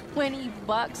blew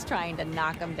 $20 trying to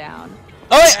knock him down.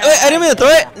 Oh wait, I didn't mean to throw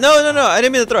it. No, I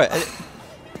didn't mean to throw it.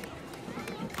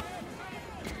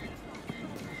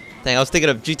 Dang, I was thinking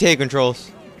of GTA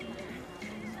controls.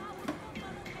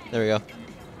 There we go.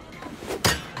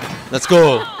 Let's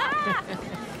go.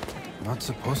 Not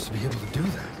supposed to be able to do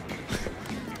that.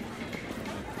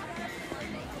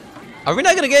 Are we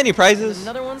not gonna get any prizes?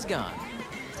 Another one's gone.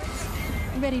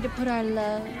 Ready to put our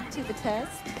love to the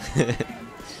test?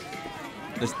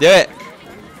 Let's do it.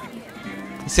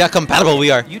 Let's see how compatible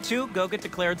we are. You two go get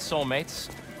declared soulmates.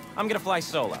 I'm gonna fly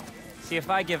solo. See if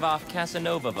I give off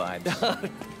Casanova vibes.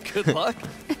 Good luck.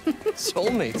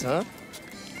 Soulmates, huh?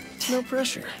 No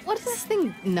pressure. What does this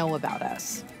thing know about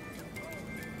us?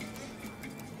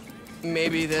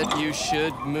 Maybe that you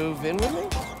should move in with me?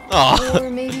 Oh. Or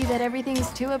maybe that everything's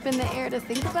too up in the air to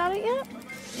think about it yet?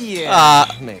 Yeah,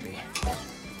 maybe.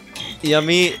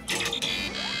 Yummy.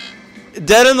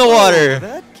 Dead in the water. Oh,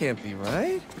 that can't be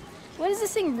right. What is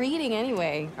this thing reading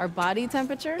anyway? Our body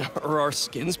temperature? Or our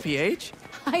skin's pH?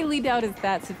 Highly doubt it's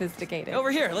that sophisticated.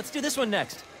 Over here, let's do this one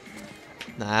next.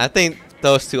 Nah, I think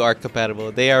those two are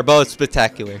compatible. They are both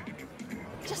spectacular.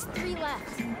 Just 3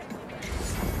 left.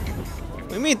 What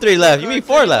do you mean 3 left? You mean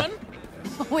 4 left?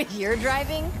 With your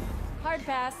driving? Hard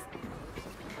pass.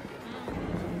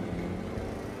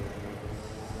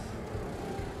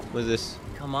 What is this?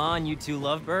 Come on, you two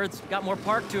lovebirds. Got more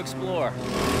park to explore.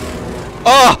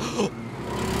 Oh!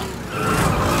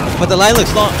 But the line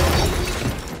looks long.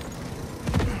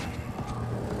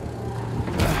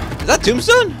 Is that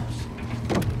Tombstone?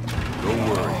 Don't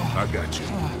worry, I got you.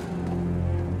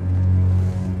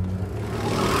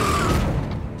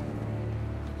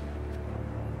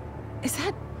 Is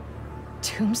that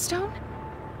Tombstone?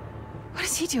 What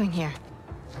is he doing here?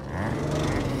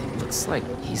 Looks like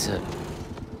he's a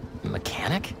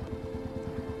mechanic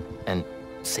and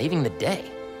saving the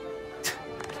day.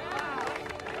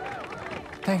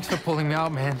 Thanks for pulling me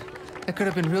out, man. That could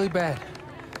have been really bad.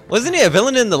 Wasn't he a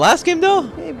villain in the last game, though?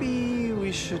 Maybe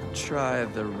we should try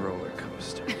the roller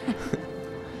coaster.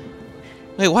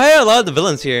 Wait, why are a lot of the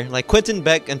villains here? Like Quentin,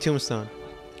 Beck, and Tombstone.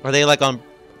 Are they like on...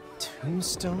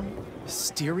 Tombstone?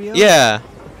 Mysterio? Yeah.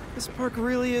 This park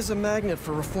really is a magnet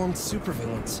for reformed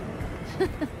supervillains.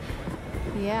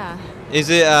 Yeah. Is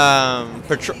it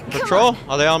patrol?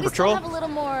 Are they on patrol? We still have a little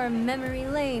more memory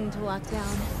lane to walk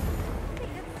down.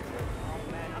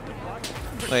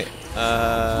 Wait, What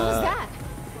was that?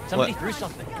 Somebody what? threw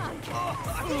something.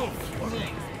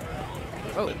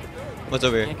 Oh. What's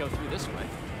over here? Can't go through this way.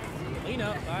 Clean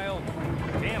up aisle.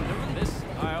 Damn, over this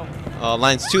aisle. Oh,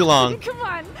 line's too long. Come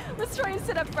on, let's try and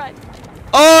sit up front.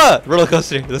 Oh! Roller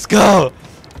coaster. Let's go.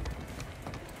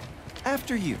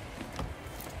 After you.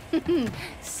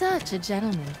 Such a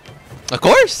gentleman. Of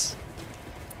course.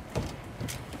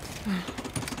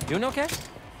 Doing okay?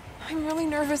 I'm really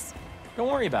nervous. Don't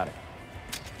worry about it.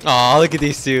 Oh, look at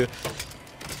these two.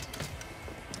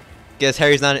 Guess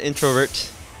Harry's not an introvert.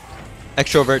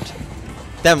 Extrovert.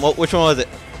 Damn, which one was it?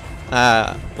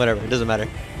 Whatever. It doesn't matter.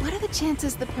 What are the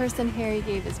chances the person Harry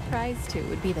gave his prize to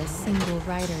would be the single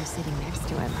rider sitting next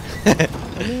to him?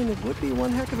 I mean, it would be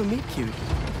one heck of a meet cute.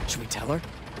 Should we tell her?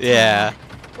 Yeah.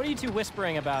 What are you two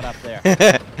whispering about up there?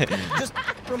 Just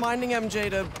reminding MJ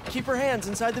to keep her hands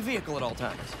inside the vehicle at all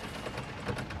times.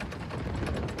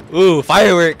 Ooh,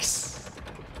 fireworks.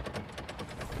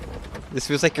 This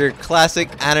feels like your classic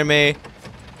anime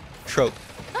trope.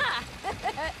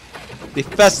 The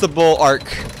festival arc.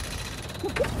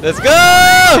 Let's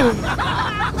go!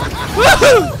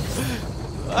 Woo!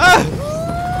 Ah!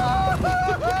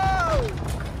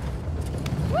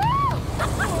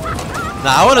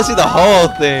 Nah, I want to see the whole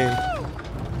thing.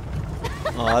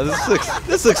 Oh,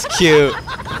 this looks cute.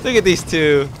 Look at these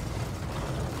two.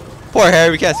 Poor Harry,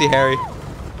 we can't see Harry.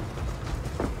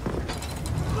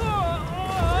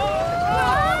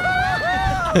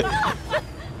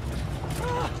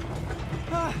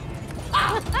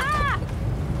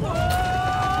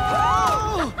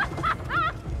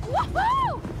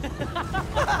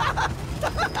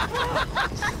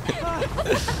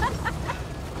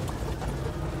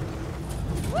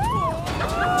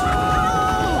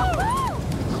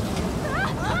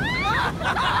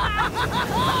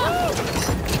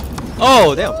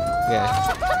 Oh, damn.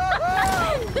 Yeah.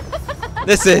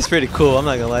 This is pretty cool. I'm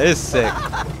not gonna lie. This is sick.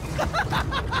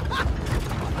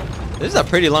 This is a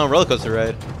pretty long roller coaster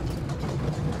ride.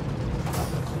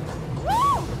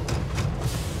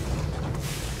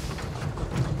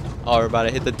 Oh, we're about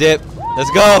to hit the dip. Let's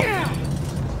go.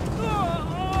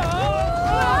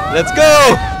 Let's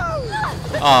go.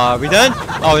 Oh, are we done?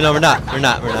 Oh, no, we're not. We're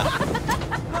not. We're not.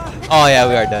 Oh, yeah,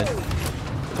 we are done.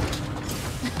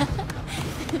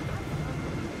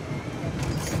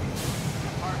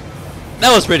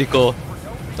 That was pretty cool.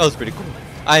 That was pretty cool.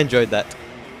 I enjoyed that.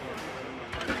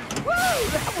 Woo!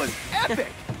 That was epic!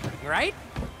 Right?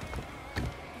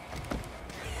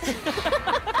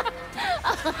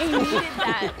 I needed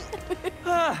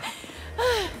that.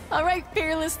 All right,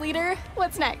 fearless leader.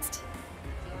 What's next?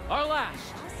 Our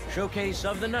last showcase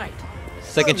of the night.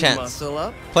 Second chance. Muscle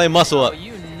up. Play muscle up. Oh,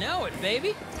 you know it,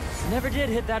 baby. Never did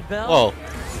hit that bell. Whoa.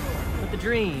 But the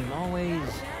dream always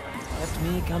kept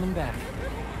me coming back.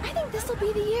 I think this will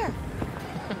be the year.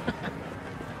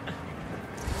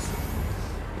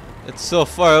 It's so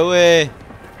far away.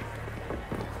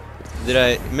 Did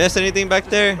I miss anything back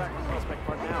there?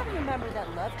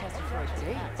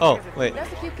 Oh, wait.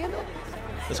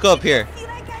 Let's go up here. What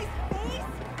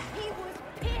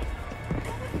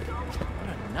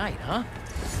a night, huh?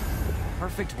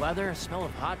 Perfect weather, smell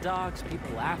of hot dogs, people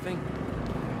laughing.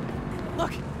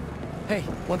 Look. Hey,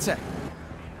 one sec.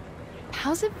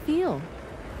 How's it feel?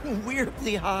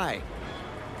 Weirdly high.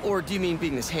 Or do you mean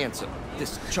being this handsome?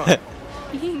 This charming?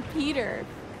 Being Peter.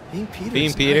 Being Peter.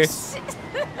 Being Peter? Nice.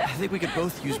 I think we could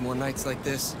both use more nights like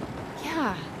this.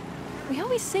 Yeah. We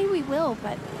always say we will,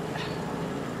 but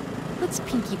let's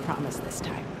pinky promise this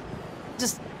time.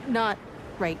 Just not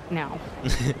right now.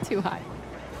 Too high.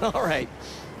 All right.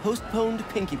 Postponed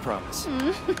pinky promise.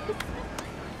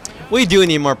 We do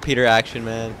need more Peter action,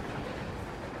 man.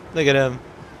 Look at him.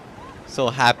 So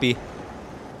happy.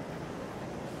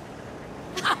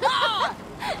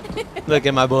 Look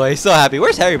at my boy. He's so happy.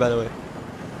 Where's Harry, by the way?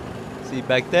 Is he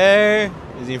back there?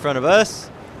 Is he in front of us?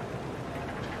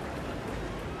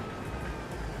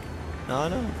 No,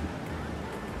 no.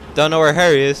 Don't know where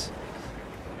Harry is.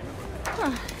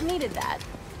 Huh, needed that.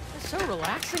 It's so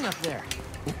relaxing up there.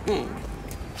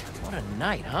 What a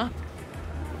night, huh?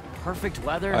 Perfect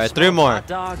weather. All right, smell 3 of more. Hot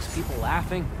dogs, people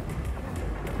laughing.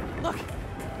 Look,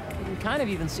 you can kind of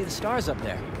even see the stars up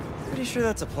there. Pretty sure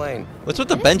that's a plane. What's with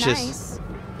the It is benches? nice.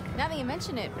 Now that you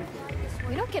mention it,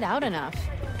 we don't get out enough.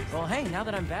 Well, hey, now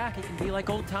that I'm back, it can be like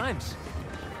old times.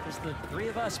 Just the 3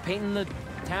 of us painting the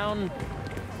town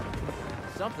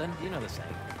something. You know the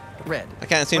saying. Red. I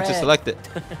can't seem to Red. select it.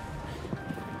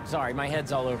 Sorry, my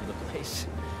head's all over the place.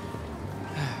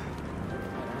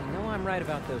 I know I'm right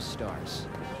about those stars.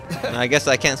 I guess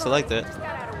I can't select it.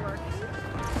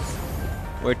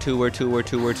 Where to? Where to? Where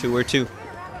to? Where to? Where to?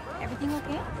 Everything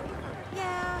okay?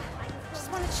 Yeah,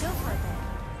 just want to chill for a bit.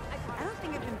 I don't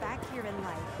think I've been back here in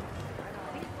life.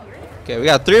 Okay, we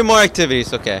got 3 more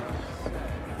activities. Okay.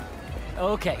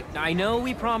 Okay, I know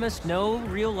we promised no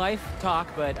real life talk,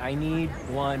 but I need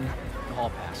one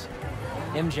hall pass.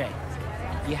 MJ,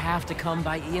 you have to come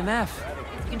by EMF.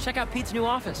 You can check out Pete's new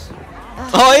office.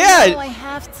 Oh, yeah! No, I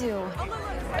have to.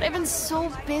 But I've been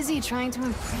so busy trying to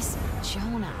impress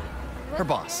Jonah. Her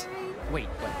boss. Wait,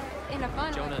 what? In a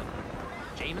fun Jonah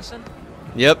Jameson?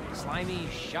 Yep. Slimy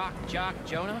shock jock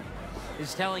Jonah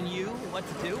is telling you what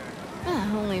to do?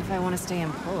 Only if I want to stay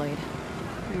employed.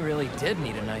 We really did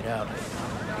need a night out.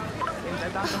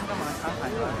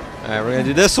 Alright, we're gonna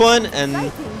do this one and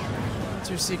What's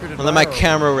your secret I'll let my admirer?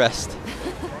 camera rest.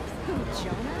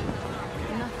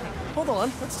 Hold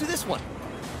on, let's do this one.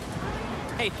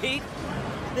 Hey, Pete,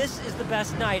 this is the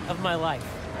best night of my life.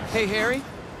 Hey, Harry.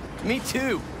 Me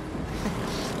too.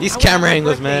 These I went camera on my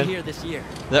angles, birthday man. Here this year.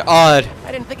 They're odd.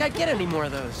 I didn't think I'd get any more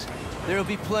of those. There'll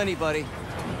be plenty, buddy.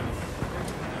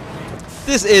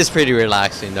 This is pretty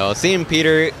relaxing though. Seeing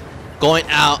Peter going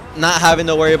out, not having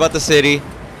to worry about the city.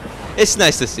 It's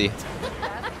nice to see.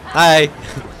 Hi.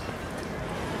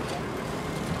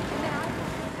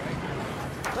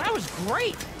 That was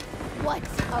great.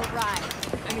 What's a ride?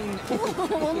 I mean,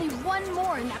 only one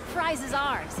more and that prize is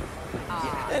ours.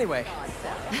 Anyway.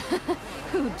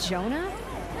 Who, Jonah?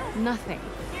 Nothing.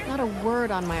 Not a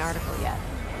word on my article yet.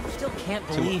 Still can't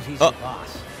believe he's the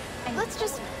boss. Let's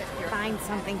just find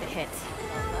something to hit.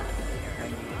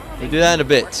 We'll do that in a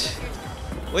bit.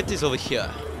 What is over here?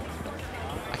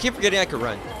 I keep forgetting I can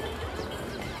run.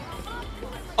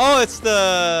 Oh, it's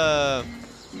the...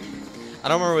 I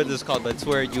don't remember what this is called, but it's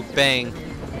where you bang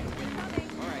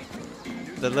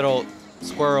the little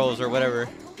squirrels or whatever.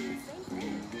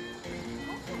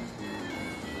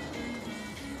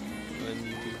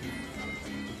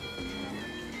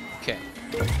 Okay.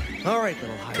 All right,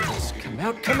 little hydras,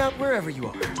 come out wherever you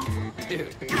are.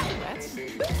 Dude, that's...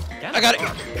 I got it.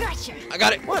 Gotcha. I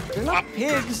got it. What? They're not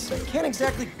pigs. You can't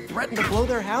exactly threaten to blow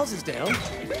their houses down.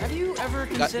 Have you ever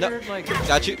considered, like...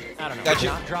 Got you. I don't know, Got you.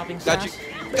 not dropping Got you.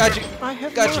 sass? Got you. I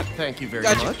have Got not, you. thank you very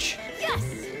Got you. much. Yes.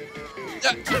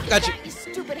 Got you. You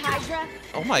stupid Hydra.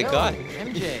 Oh my Yo, God.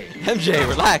 MJ. MJ,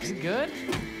 relax. You good?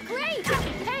 Great.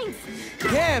 Thanks.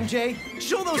 Yeah, MJ.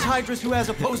 Show those hydras who has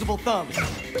opposable thumbs.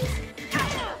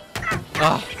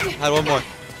 Ah, I had one more.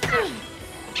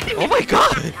 Oh my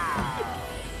God.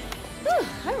 Whew,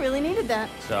 I really needed that.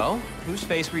 So, whose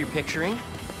face were you picturing?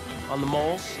 On the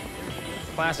moles?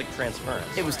 Classic transference.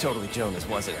 It was totally Jonah's,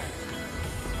 wasn't it?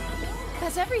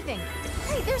 That's everything.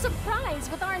 Hey, there's a prize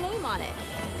with our name on it.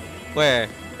 Where?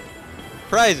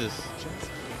 Prizes.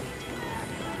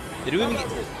 Did we even get...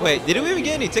 Wait, did we even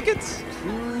get any tickets?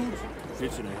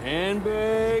 Fits in a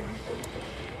handbag.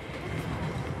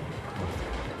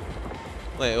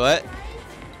 Wait, what?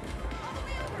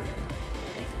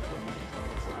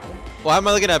 Why am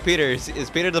I looking at Peter? Is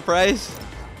Peter the prize?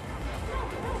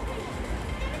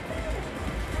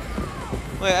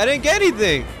 Wait, I didn't get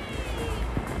anything.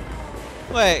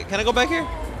 Wait, can I go back here?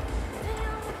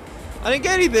 I didn't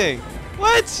get anything.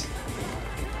 What?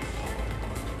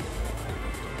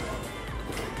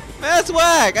 Man, that's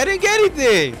whack. I didn't get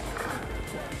anything.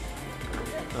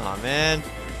 Oh man.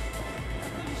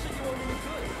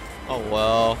 Oh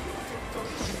well.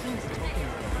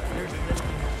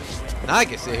 Now I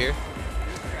can sit here.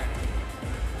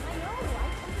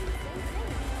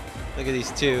 Look at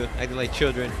these two acting like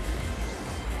children.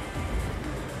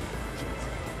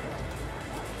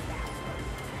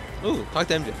 Ooh, talk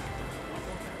to MJ.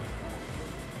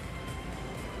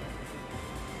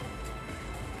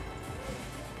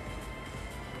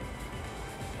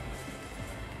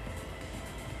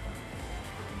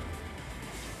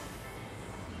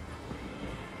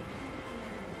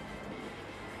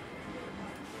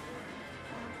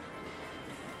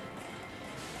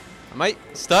 Am I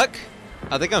stuck?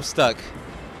 I think I'm stuck.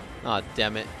 Aw,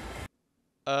 damn it.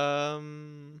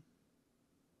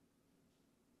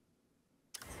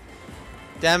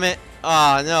 Damn it.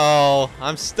 Aw, no.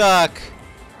 I'm stuck.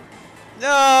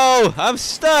 No! I'm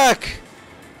stuck!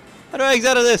 How do I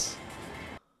exit out of this?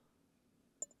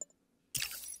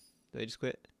 Do I just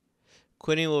quit?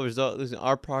 Quitting will result in losing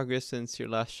our progress since your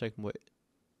last checkpoint.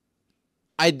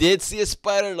 I did see a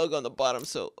spider logo on the bottom,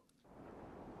 so...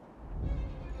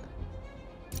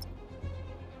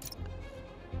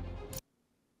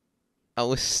 I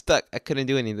was stuck. I couldn't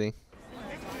do anything.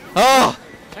 Oh!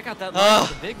 Check out that line with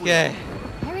the big wheel. Okay.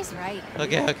 Harry's right.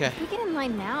 Okay, okay. If we get in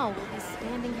line now, we'll be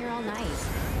standing here all night.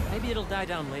 Maybe it'll die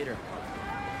down later.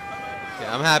 Okay,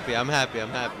 I'm happy. I'm happy. I'm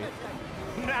happy.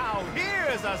 Now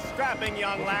here's a strapping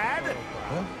young lad.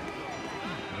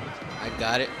 I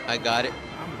got it. I got it.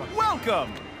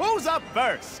 Welcome. Who's up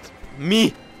first?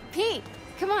 Me. Pete,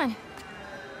 come on.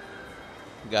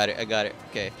 Got it. I got it.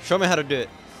 Okay. Show me how to do it.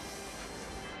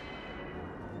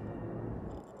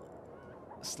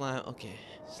 Slam. Okay.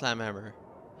 Slam hammer.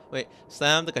 Wait.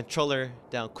 Slam the controller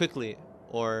down quickly,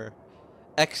 or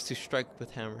X to strike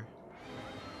with hammer.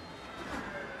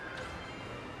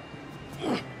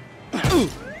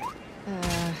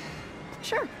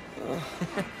 Sure.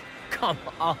 Come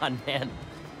on, man.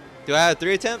 Do I have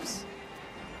 3 attempts?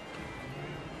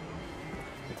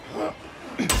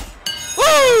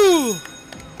 Woo!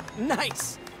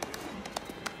 Nice.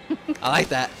 I like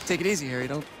that. Take it easy, Harry.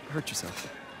 Don't hurt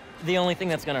yourself. The only thing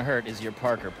that's gonna hurt is your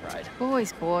Parker pride.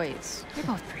 Boys, boys. You're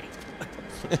both pretty.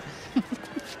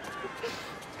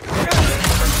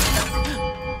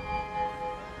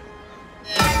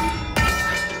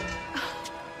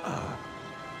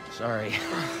 Sorry.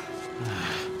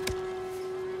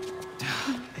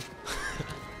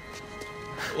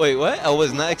 Wait, what? I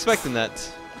was not expecting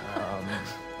that.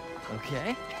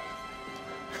 Okay.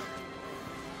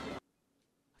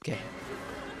 Okay.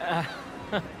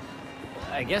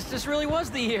 I guess this really was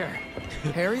the year.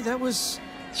 Harry, that was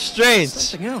strange.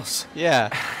 Something else. Yeah.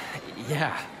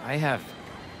 Yeah, I have.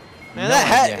 Man, no that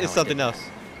hat idea is how something I else.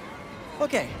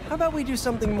 Okay, how about we do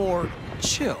something more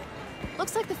chill?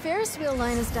 Looks like the Ferris wheel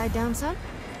line has died down some.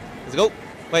 Let's go.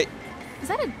 Wait. Is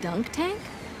that a dunk tank?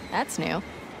 That's new.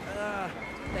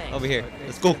 Thanks, Over here. but Let's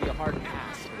it's go. gonna be a hard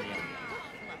pass for the end.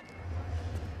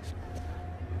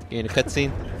 Getting a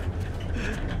cutscene.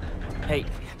 Hey,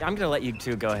 I'm gonna let you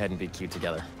two go ahead and be cute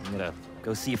together. I'm gonna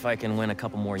go see if I can win a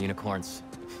couple more unicorns.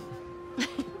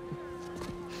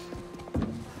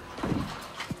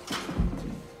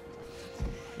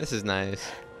 This is nice.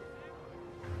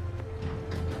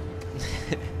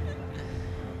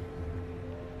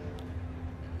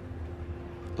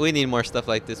 We need more stuff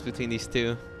like this between these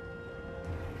two.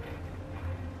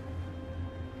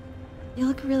 You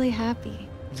look really happy.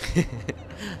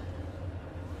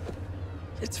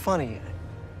 It's funny.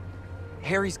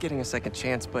 Harry's getting a second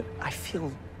chance, but I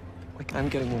feel like I'm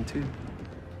getting one too.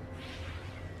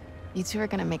 You two are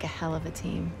gonna make a hell of a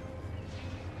team.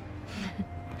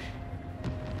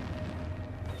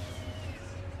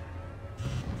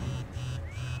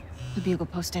 The Bugle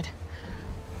posted.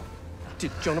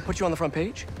 Did Jonah put you on the front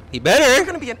page? He better. You're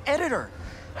gonna be an editor.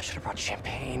 I should have brought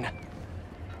champagne.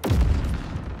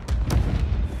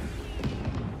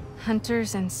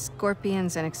 Hunters and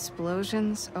scorpions and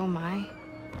explosions. Oh my.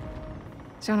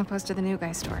 Jonah posted the new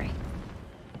guy story.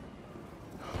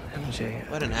 MJ.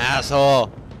 What an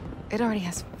asshole. It already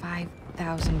has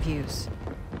 5,000 views.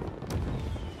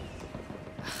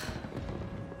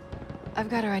 I've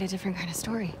got to write a different kind of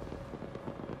story.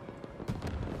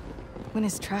 Win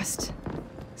his trust,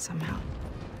 somehow.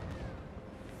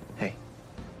 Hey,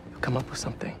 you'll come up with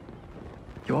something.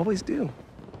 You always do.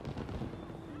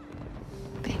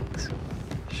 Thanks.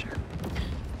 Sure.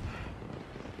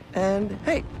 And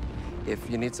hey, if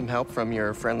you need some help from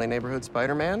your friendly neighborhood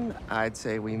Spider-Man, I'd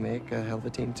say we make a hell of a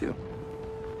team too.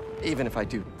 Even if I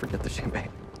do forget the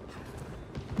champagne.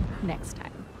 Next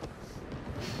time.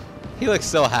 He looks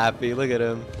so happy. Look at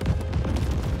him.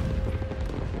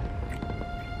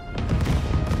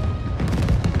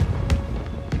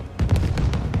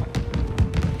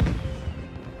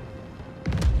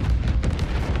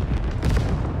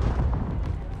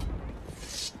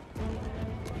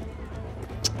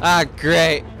 Ah,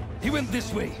 great. He went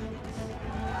this way.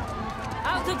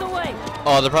 Out of the way.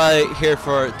 Oh, they're probably here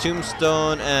for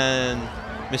Tombstone and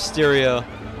Mysterio.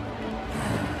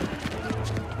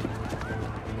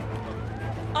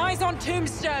 Eyes on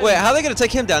Tombstone. Wait, how are they gonna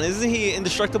take him down? Isn't he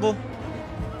indestructible?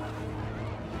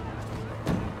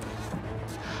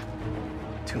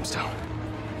 Tombstone.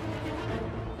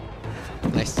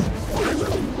 Nice.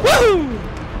 Woo!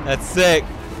 That's sick.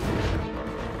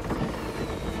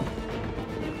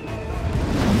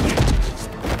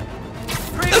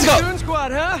 Let's go. Goon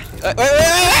Squad, huh?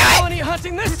 Wait. Colony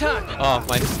hunting this time. Oh,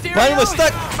 my Mysterio, button was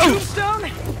stuck. Oh. Tombstone.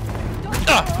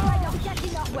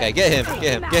 Okay, get him.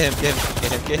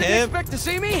 Didn't expect to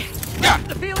see me? Yeah.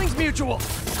 The feeling's mutual.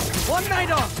 One night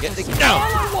off. Get the All down.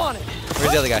 I wanted.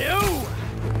 Where's the other guy?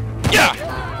 Yeah.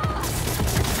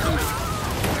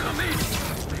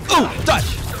 Ooh,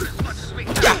 dodge.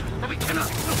 Yeah.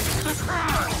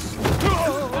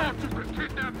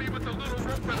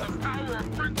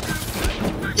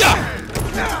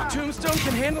 Yeah. Tombstone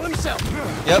can handle himself.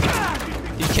 Yep.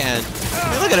 He can.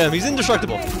 Hey, look at him. He's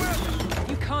indestructible.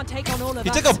 You can't take on all of He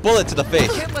us. took a bullet to the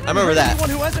face. I remember that. Anyone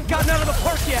who hasn't gotten out of the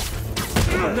park yet.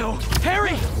 Oh no,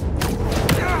 Harry!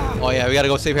 Oh yeah, we gotta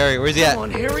go save Harry. Where's he at? Come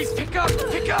on, Harry, pick up!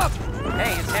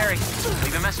 Hey, it's Harry.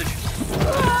 Leave a message.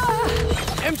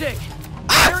 MJ,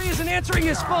 Harry isn't answering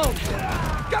his phone.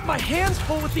 Got my hands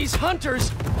full with these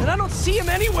hunters, and I don't see him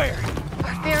anywhere.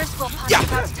 Our Ferris wheel pod's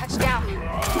about to touch down.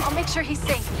 I'll make sure he's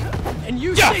safe. And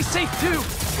you stay safe too.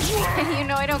 And you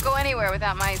know I don't go anywhere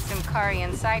without my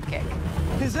Simkarian sidekick.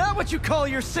 Is that what you call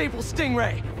your Sable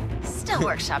Stingray? Still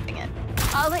workshopping it.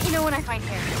 I'll let you know when I find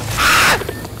Harry.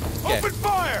 Okay. Open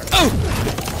fire! Oh!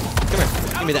 Come here.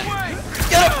 Give me that.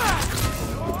 Get up!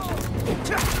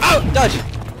 Oh! Dodge!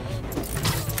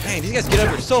 Dang, these guys get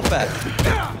over so fast.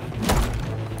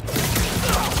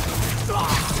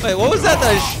 Wait, what was that?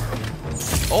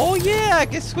 Oh yeah, I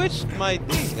can switch my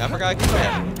thing. I forgot I could do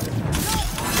that.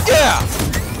 Yeah!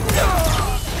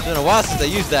 It's been a while since I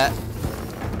used that.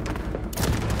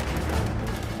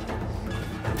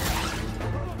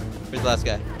 Where's the last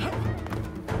guy?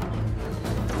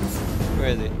 Where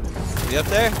is he? Is he up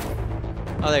there?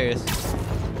 Oh, there he is.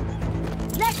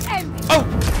 Let him. Oh!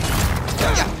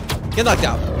 Yeah. Get knocked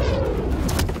out.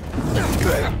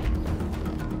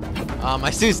 My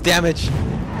suit's damaged.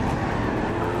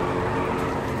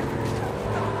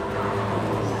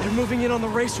 They're moving in on the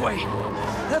raceway.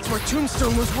 That's where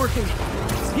Tombstone was working.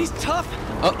 He's tough.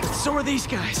 Oh. So are these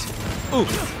guys. Ooh.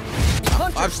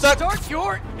 Hunter, I'm stuck. Start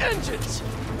your engines,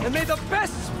 and may the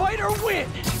best spider win.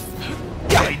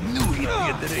 Yeah. I knew he'd be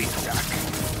at the racetrack.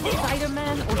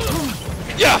 Spider-Man or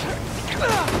Tombstone? Yeah.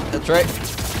 That's right.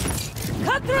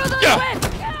 Cut through the wind!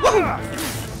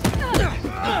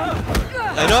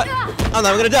 You know what? I'm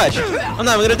not even gonna dodge. I'm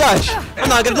not even gonna dodge. I'm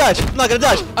not gonna dodge. I'm not gonna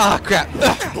dodge. Ah, crap.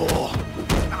 Yeah.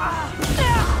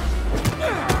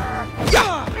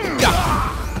 Yeah.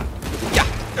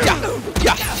 Yeah.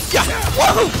 Yeah. Yeah.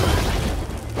 Woohoo!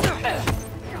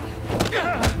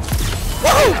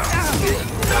 Woohoo!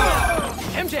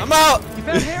 MJ, I'm out. You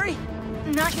found Harry?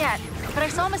 Not yet, but I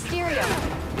saw Mysterio.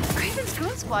 Craven's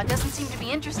Goon Squad doesn't seem to be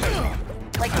interested.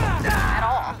 Like, at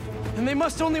all. And they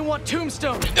must only want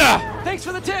Tombstone. Thanks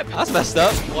for the tip. That's messed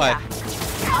up. Why?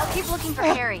 I'll keep looking for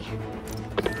Harry.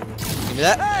 Give me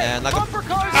that. Hey, And knock him. bumper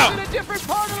cars Ow. in a different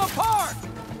part of the park.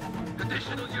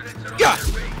 Yeah.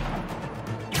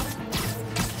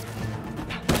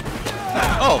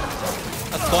 Oh.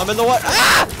 Let's throw him in the water.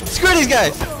 Ah! Screw these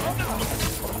guys.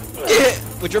 Get hit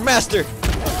with your master.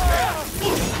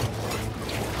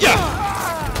 Yeah.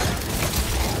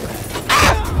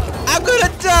 Ah! I'm gonna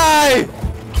die.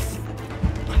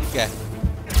 Okay.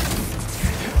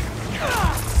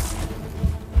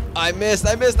 I missed.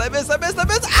 Ah!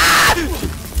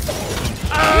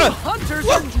 You hunters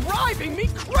are driving me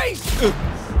crazy.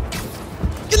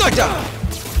 Get knocked out.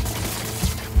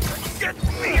 Get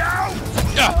me out!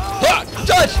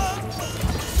 Judge!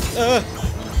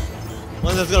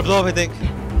 One that's gonna blow up, I think.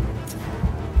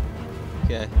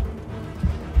 Okay.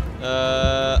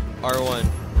 R1.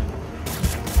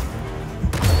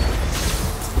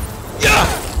 Yeah!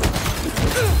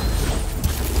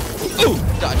 Ooh,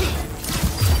 dodge.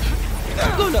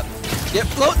 Blown up. Get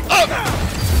blown up!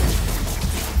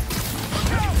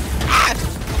 Ah!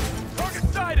 Target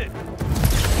sighted.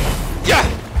 Yeah!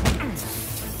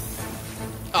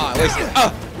 Ah, I wasted it.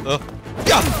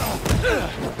 Yeah!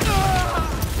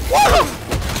 Woo!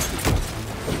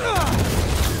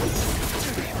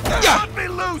 Yeah! Let me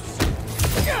loose!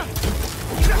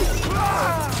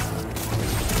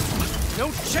 No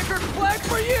checkered flag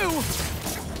for you.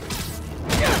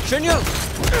 Shouldn't you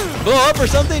blow up or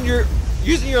something? You're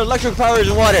using your electric powers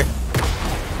in water.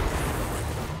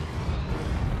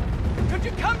 Could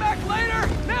you come back later?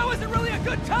 Now isn't really a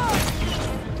good time.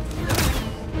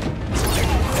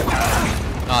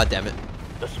 Aw, damn it.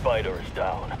 The spider is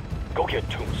down. Go get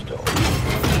Tombstone.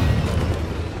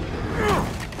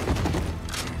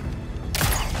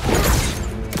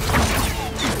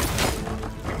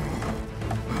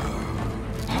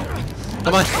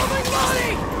 Come on.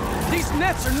 These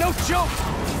nets are no joke.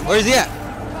 Where's he at?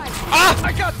 Ah!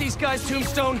 I got these guys,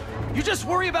 Tombstone. You just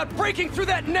worry about breaking through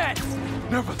that net.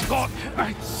 Never thought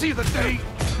I'd see the day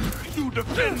you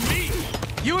defend me.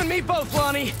 You and me both,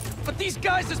 Lonnie. But these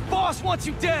guys, his boss wants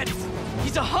you dead.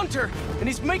 He's a hunter, and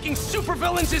he's making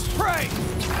supervillains his prey.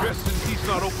 Best since he's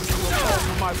not open to a call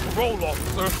from my parole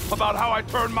officer about how I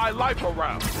turned my life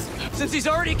around. Since he's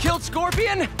already killed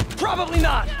Scorpion? Probably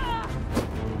not.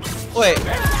 Wait.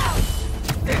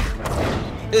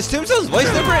 Is Tombstone's voice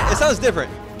different? It sounds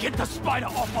different. Get the spider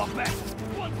off our back.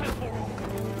 Once and for all.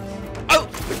 Oh!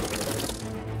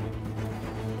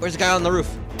 Where's the guy on the roof?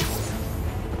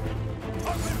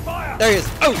 There he is.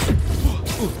 Oh!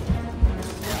 Ooh.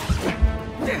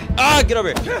 Ah, get over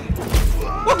here.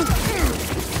 Woo.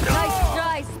 Nice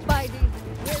try, Spidey.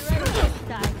 We're ready this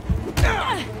time.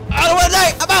 I don't want to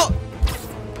die. I'm out.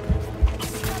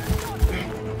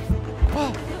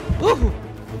 Woo.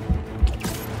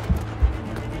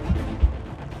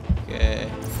 Okay.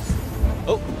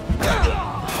 Oh.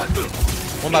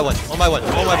 One by one.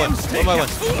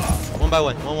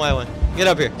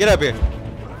 Get up here.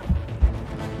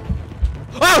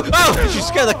 Oh! Oh! She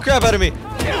scared the crap out of me.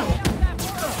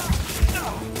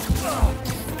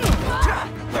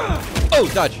 Oh,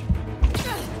 dodge.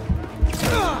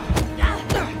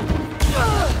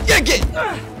 Yeah, get.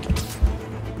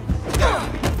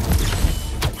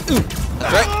 Ooh,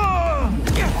 that's right.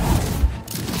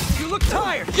 You look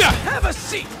tired. Yeah. Have a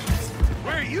seat.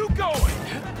 Where are you going?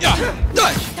 Yeah,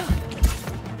 dodge.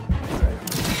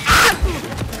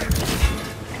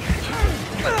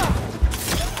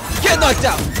 Get knocked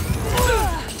out.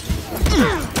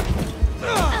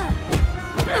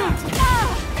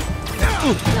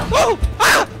 Whoa!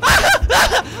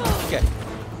 Okay.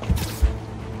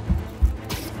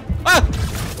 Ah!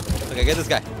 Okay, get this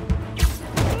guy.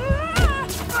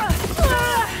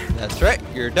 That's right.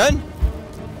 You're done.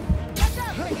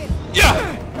 Yeah.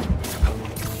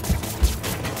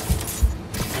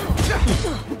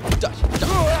 Dodge.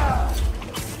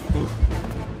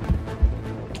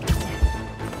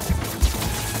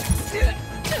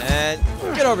 And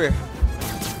get over here.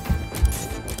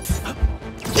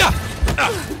 Yeah.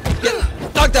 Get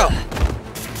knocked out.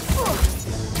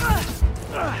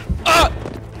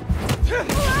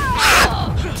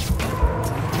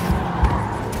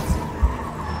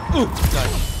 Ooh,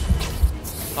 dodge.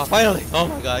 Oh, finally. Oh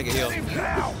my god, I get healed.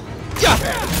 Yeah.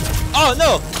 Oh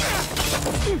no.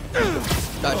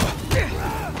 Dodge.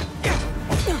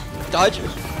 Dodge.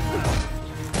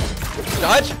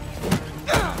 Dodge.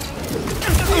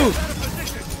 Ooh.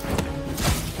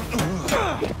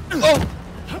 Oh.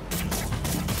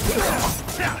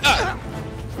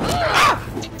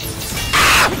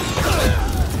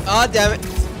 Ah, damn it.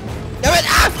 Damn it.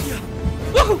 Ah.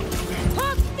 Woohoo.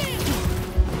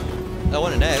 I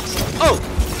want an X. Oh.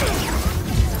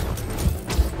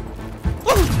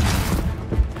 Woo.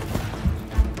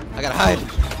 I gotta hide.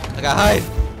 I gotta hide.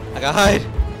 I gotta hide.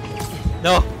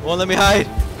 No, won't let me hide.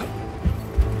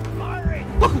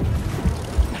 Woo.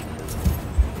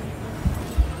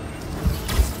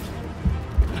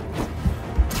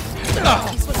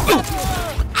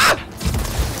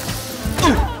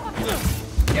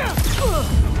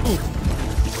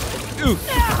 Ooh.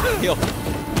 Heal.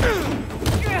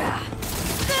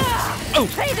 Oh.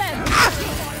 Hey then.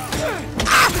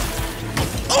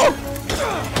 Oh.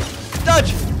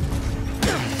 Dodge.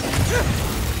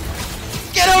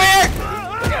 Get over here.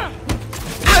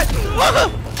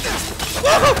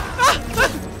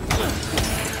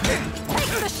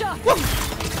 Take the shot.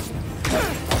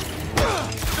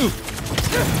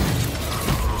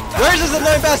 Where's this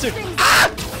annoying bastard? Ah!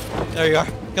 There you are.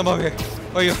 Come over here.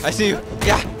 Where are you? I see you.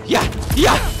 Yeah.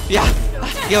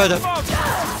 Get with him.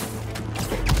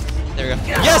 There we go.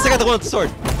 Yes, I got the one with the sword.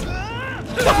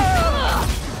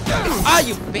 Ah,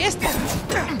 you bastard!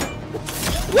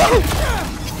 Woohoo!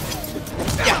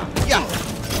 Yeah.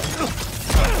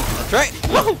 That's right.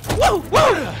 Woohoo!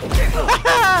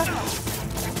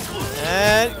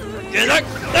 And get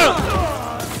knocked down.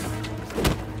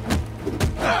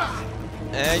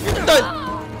 And you're done.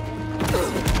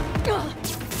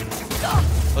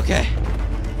 Okay.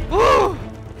 Woo!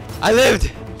 I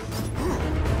lived.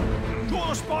 Draw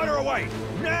the spider away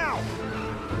now.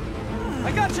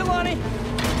 I got you, Lonnie.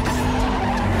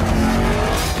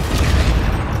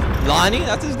 Lonnie?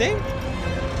 That's his name?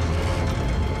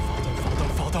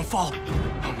 Don't fall.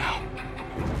 Oh no.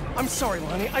 I'm sorry,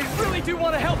 Lonnie. I really do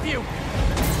want to help you.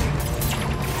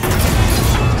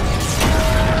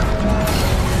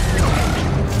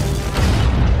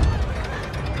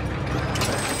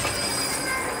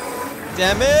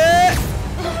 Damn it!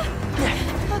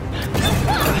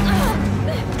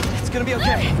 It's gonna be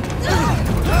okay.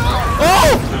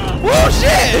 Oh! Oh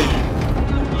shit!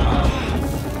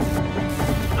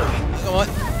 Come on.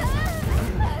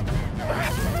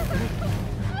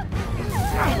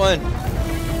 Come on.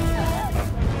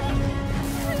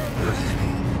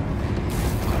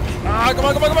 Ah, come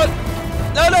on.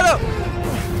 No.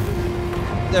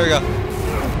 There we go.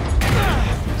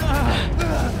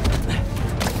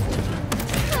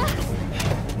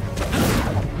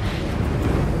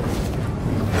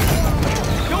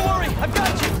 Don't worry, I've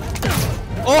got you.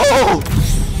 Oh!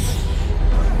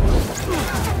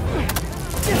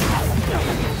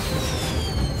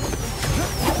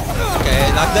 Okay,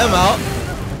 knock them out.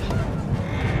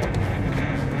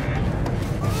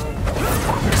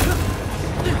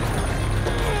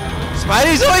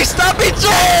 Spidey's always stopping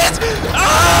shit!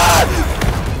 Ah!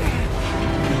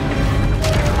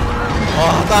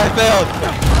 Oh, I thought I failed.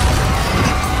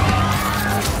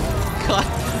 God.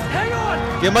 Hang on!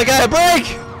 Give my guy a break!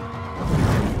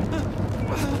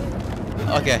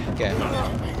 Okay.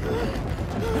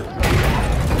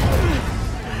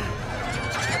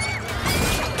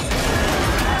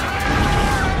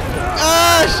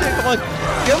 Ah, shit, come on.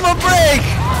 Give him a break!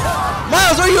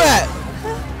 Miles, where you at?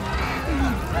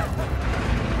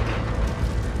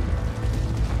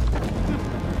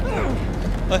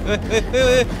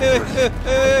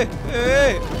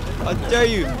 Hey, how dare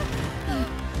you?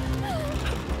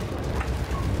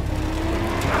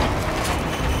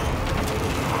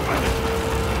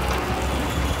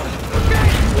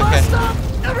 Okay. Stop!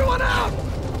 Everyone out!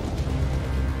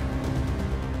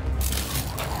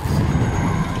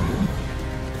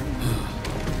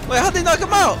 Wait, how'd they knock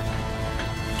him out?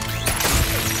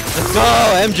 Let's go,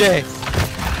 MJ.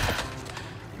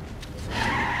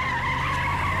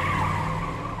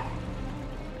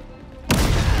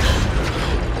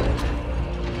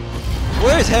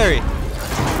 Where's Harry?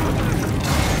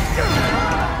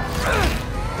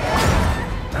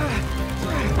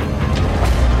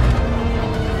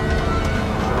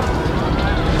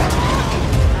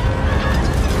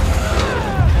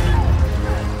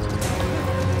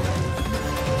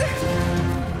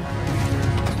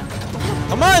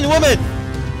 woman!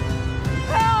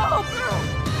 Help!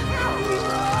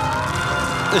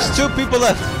 There's 2 people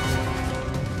left.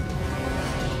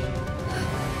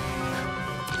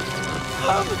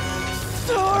 I'm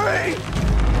sorry.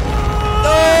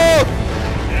 No!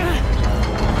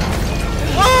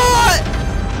 What?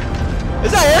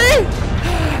 Is that Harry?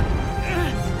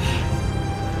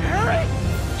 Harry?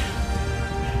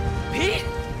 Pete?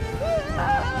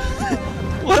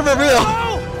 What a reveal!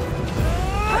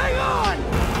 Hang on!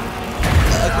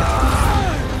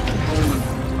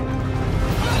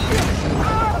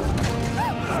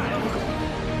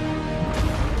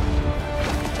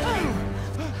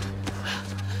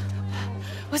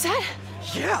 Was that?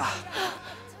 Yeah.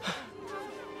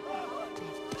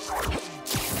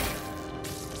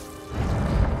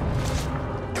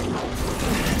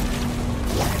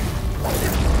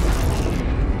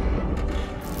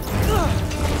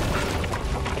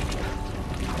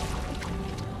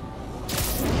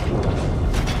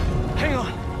 Hang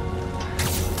on.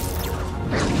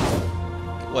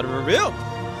 What a reveal!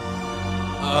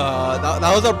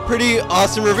 That was a pretty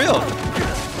awesome reveal.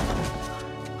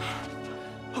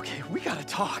 Okay, we gotta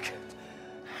talk.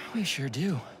 We sure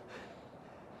do.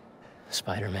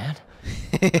 Spider-Man.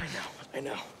 I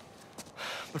know.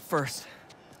 But first,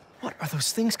 what are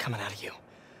those things coming out of you?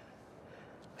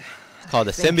 It's called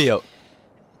a symbiote.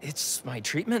 It's my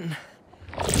treatment.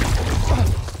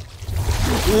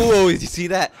 Ooh, did you see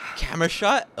that camera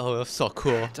shot? Oh, it was so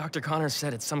cool. Dr. Connors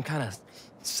said it's some kind of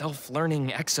self-learning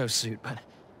exosuit, but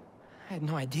I had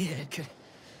no idea it could...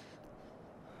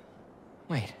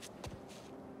 Wait.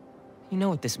 You know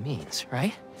what this means,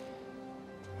 right?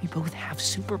 We both have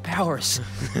superpowers.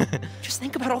 Just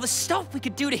think about all the stuff we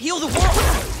could do to heal the world!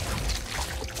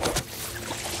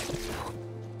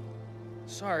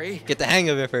 Sorry. Get the hang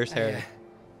of it first, Harry.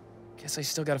 Guess I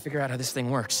still gotta figure out how this thing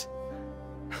works.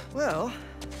 Well,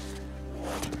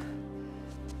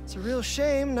 it's a real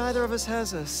shame neither of us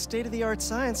has a state-of-the-art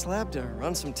science lab to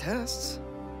run some tests.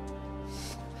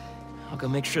 I'll go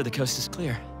make sure the coast is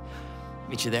clear.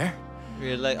 Meet you there?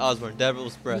 You're like Osborn,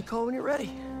 Devil's Breath. Give me a call when you're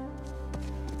ready.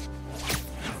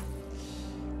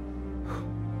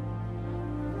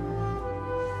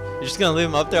 You're just gonna leave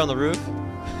him up there on the roof?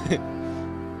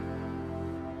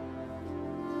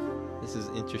 This is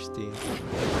interesting.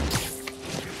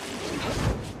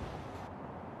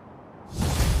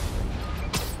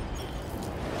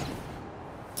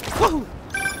 Whoa!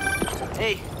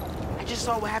 Hey, I just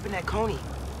saw what happened at Coney.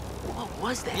 What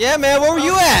was that? Yeah, man, where were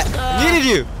you at? Needed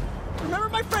you. Remember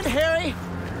my friend Harry?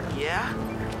 Yeah?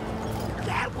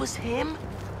 That was him?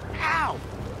 How?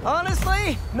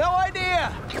 Honestly, no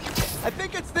idea. I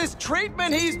think it's this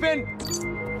treatment he's been...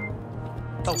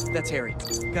 Oh, that's Harry.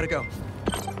 Gotta go.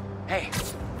 Hey,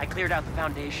 I cleared out the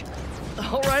foundation.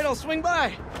 All right, I'll swing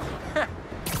by.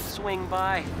 Swing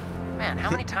by. Man,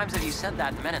 how many times have you said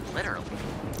that and meant it literally?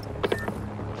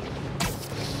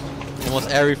 Almost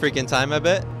every freaking time, I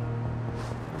bet.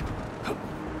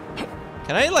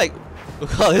 Can I like...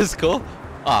 Oh, this is cool.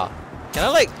 Ah, can I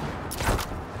like...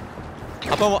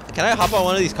 Can I hop on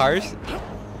one of these cars?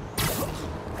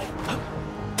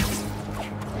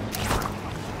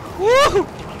 Woo!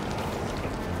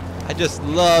 I just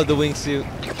love the wingsuit.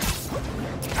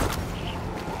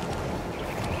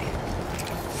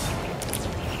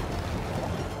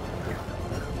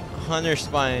 Hunter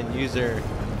spine user.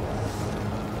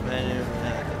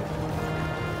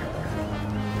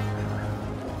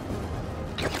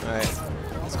 Alright.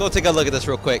 Let's go take a look at this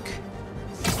real quick.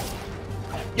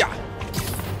 Yeah.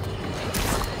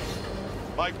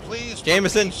 My pleas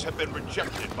Jameson have been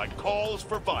rejected by calls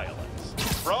for violence.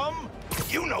 From,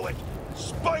 you know it,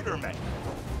 Spider-Man.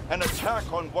 An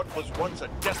attack on what was once a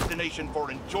destination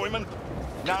for enjoyment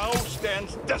now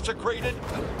stands desecrated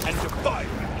and defiled.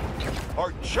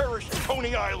 Our cherished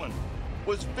Coney Island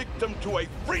was victim to a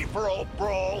free-for-all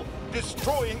brawl,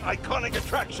 destroying iconic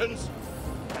attractions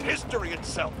and history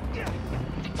itself.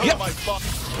 Tell my boss.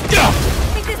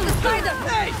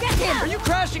 Hey, get him! Are you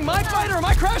crashing my fight or am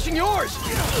I crashing yours?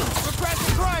 We're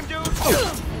crashing crime, dude.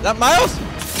 Is that Miles?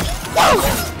 Whoa!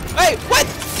 Hey, what?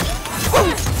 Whoa!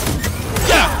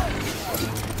 Yeah!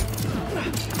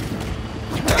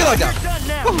 Get like that. Done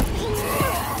now.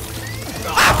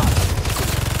 Ah!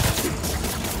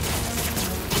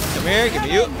 Come here, give me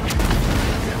you.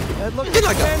 That looks Get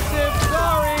like that. expensive.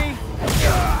 Sorry.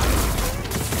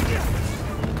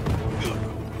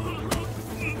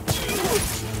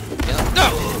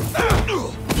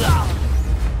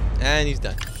 And he's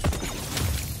done.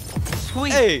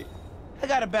 Sweet. Hey. I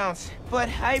gotta bounce, but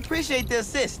I appreciate the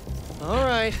assist. All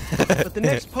right, but the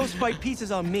next post-fight piece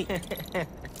is on me. I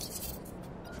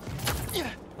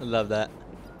love that.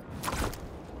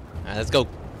 Alright, let's go.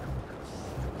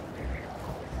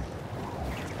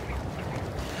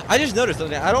 I just noticed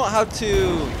something. I don't have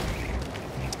to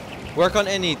work on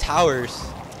any towers.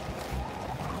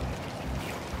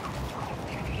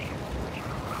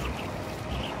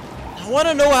 I want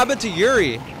to know what happened to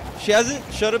Yuri. She hasn't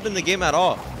showed up in the game at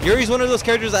all. Yuri's one of those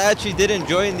characters I actually did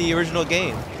enjoy in the original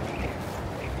game.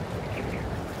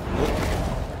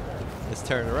 Let's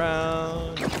turn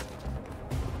around.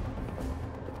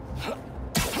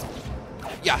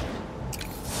 Yeah.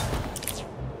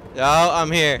 Yo,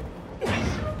 I'm here.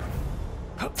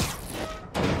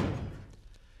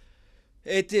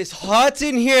 It is hot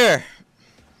in here.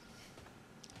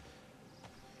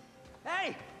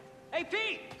 Hey! Hey,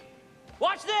 Pete!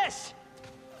 Watch this!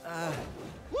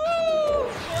 Woo!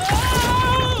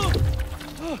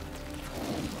 Oh!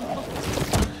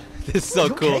 This is so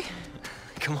cool. Okay?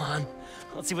 Come on.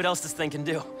 Let's see what else this thing can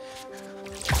do.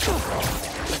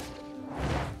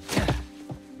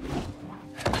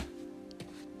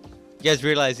 You guys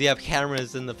realize you have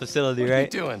cameras in the facility, right? What are you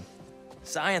doing?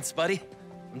 Science, buddy.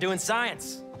 I'm doing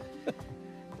science.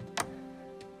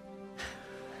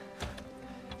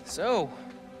 So,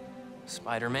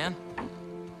 Spider-Man,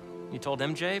 you told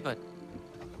MJ, but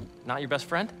not your best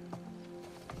friend?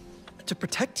 To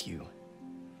protect you.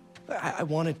 I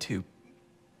wanted to.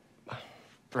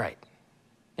 Right.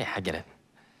 Yeah, I get it.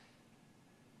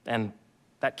 And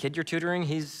that kid you're tutoring,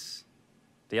 he's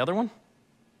the other one?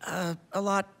 A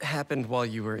lot happened while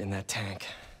you were in that tank.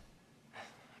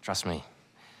 Trust me.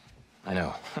 I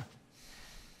know.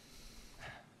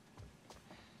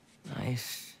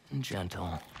 Nice and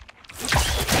gentle.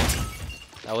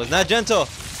 That was not gentle.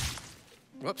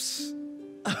 Whoops.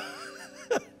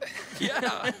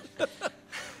 Yeah.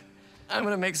 I'm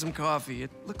gonna make some coffee. It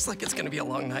looks like it's gonna be a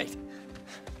long night.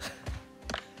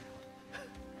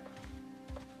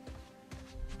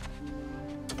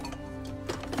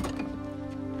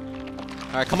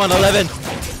 All right, come on, 11.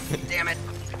 Damn it.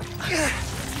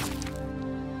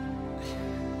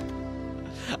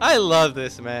 I love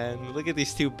this, man. Look at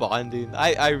these two bonding.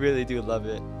 I really do love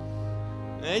it.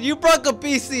 Man, you broke a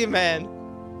PC, man.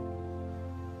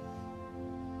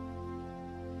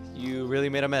 You really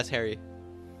made a mess, Harry.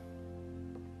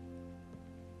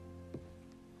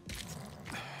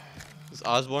 Is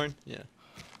Osborn? Yeah.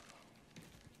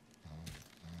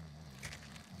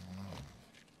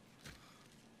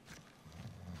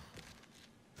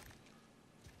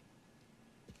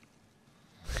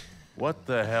 What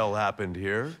the hell happened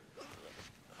here?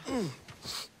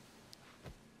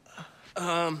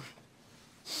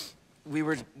 We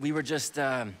were just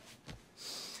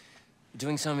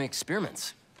doing some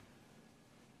experiments.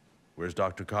 Where's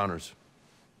Dr. Connors?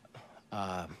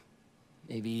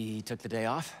 Maybe he took the day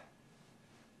off?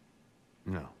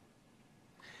 No.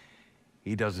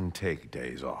 He doesn't take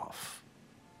days off.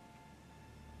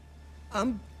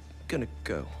 I'm gonna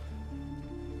go.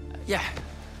 Yeah.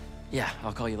 Yeah,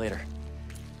 I'll call you later.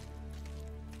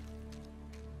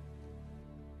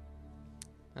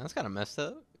 That's kind of messed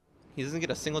up. He doesn't get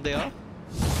a single day off?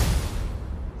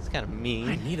 It's kind of mean.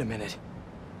 I need a minute.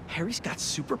 Harry's got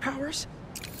superpowers?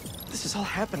 This is all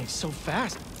happening so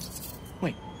fast.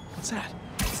 Wait, what's that?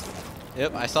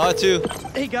 Yep, I saw it too.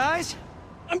 Hey guys,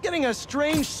 I'm getting a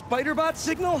strange spider-bot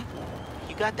signal.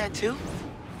 You got that too?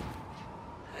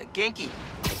 Genki,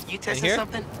 you testing here?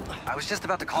 something? I was just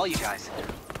about to call you guys.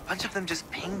 A bunch of them just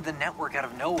pinged the network out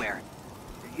of nowhere.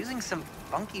 They're using some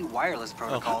funky wireless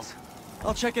protocols.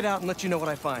 I'll check it out and let you know what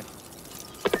I find.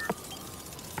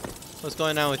 What's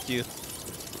going on with you?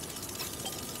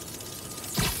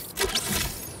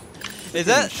 Is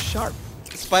that sharp?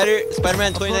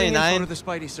 Spider-Man 2099 to the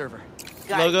Spidey server.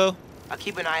 logo? I'll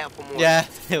keep an eye out for more. Yeah,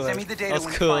 it was. Send me the data That's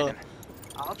when cool. you find them.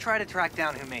 I'll try to track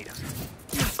down who made them.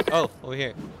 Oh, over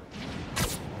here.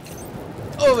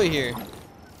 Over here.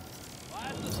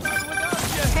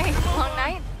 Hey, long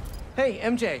night? Hey,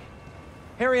 MJ.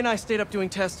 Harry and I stayed up doing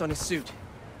tests on his suit.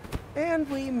 And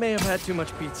we may have had too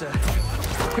much pizza.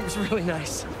 It was really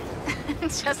nice.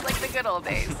 Just like the good old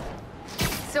days.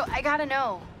 So I gotta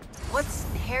know, what's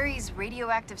Harry's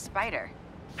radioactive spider?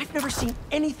 I've never seen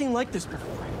anything like this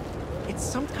before. It's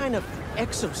some kind of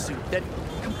exosuit that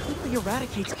completely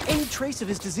eradicates any trace of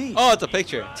his disease. Oh, it's a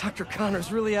picture. Dr.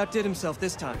 Connors really outdid himself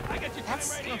this time.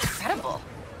 That's incredible.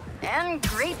 And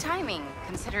great timing,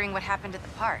 considering what happened at the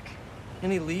park.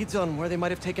 Any leads on where they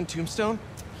might have taken Tombstone?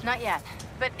 Not yet,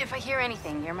 but if I hear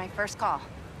anything, you're my first call.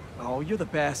 Oh, you're the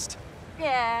best.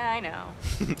 Yeah, I know.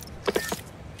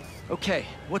 Okay,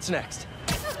 what's next?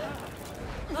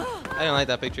 I didn't like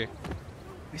that picture.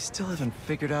 We still haven't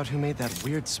figured out who made that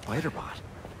weird spider bot.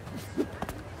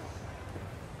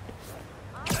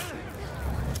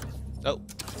 Oh.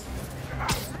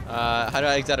 How do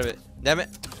I exit out of it? Damn it.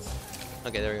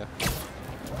 Okay, there we go.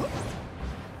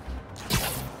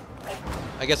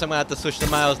 I guess I'm gonna have to switch to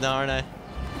Miles now, aren't I?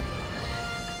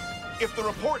 If the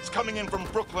reports coming in from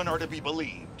Brooklyn are to be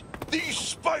believed, these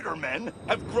Spider-Men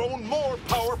have grown more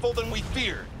powerful than we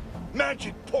feared.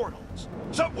 Magic portals,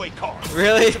 subway cars,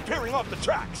 really? disappearing off the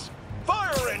tracks,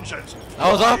 fire engines.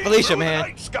 I was off Felicia, man.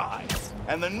 Night sky,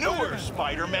 and the newer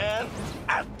Spider-Man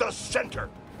at the center.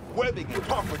 Webbing and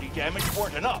property damage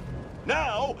weren't enough.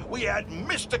 Now we add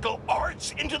mystical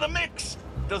arts into the mix.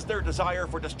 Does their desire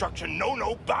for destruction know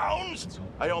no bounds?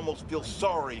 I almost feel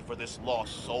sorry for this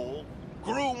lost soul,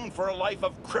 groomed for a life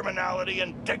of criminality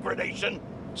and degradation.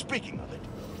 Speaking of it,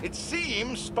 it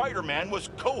seems Spider-Man was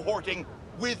cohorting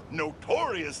with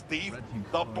notorious thief,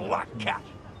 the Black Cat.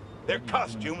 Their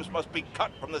costumes must be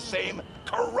cut from the same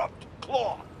corrupt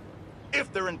cloth.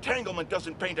 If their entanglement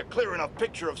doesn't paint a clear enough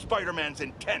picture of Spider-Man's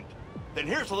intent, then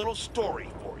here's a little story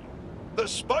for you. The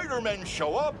Spider-Men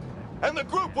show up, and the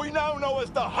group we now know as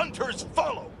the Hunters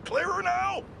follow. Clearer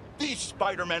now? These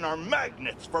Spider-Men are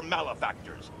magnets for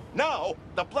malefactors. Now,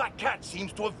 the Black Cat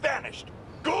seems to have vanished.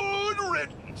 Good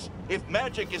riddance! If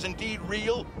magic is indeed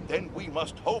real, then we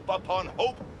must hope upon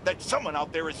hope that someone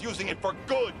out there is using it for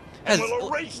good and will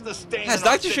erase the stain. Has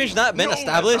Doctor Strange not been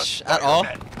established at all?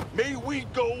 May we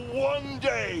go one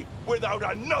day without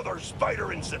another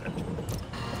spider incident.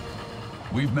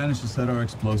 We've managed to set our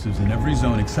explosives in every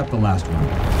zone except the last one.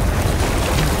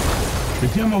 The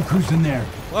demo crew's in there.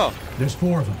 Whoa. There's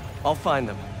 4 of them. I'll find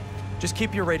them. Just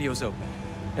keep your radios open.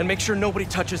 And make sure nobody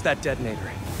touches that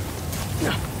detonator.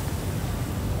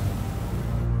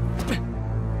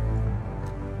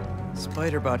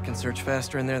 Spider-Bot can search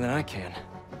faster in there than I can.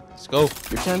 Let's go.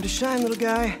 Your time to shine, little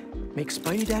guy. Make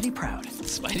Spidey Daddy proud.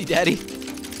 Spidey Daddy?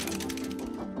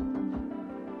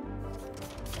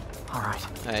 All right.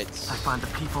 Alright. I find the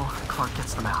people, Clark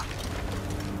gets them out.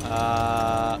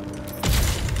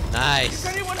 Nice. Is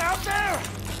anyone out there?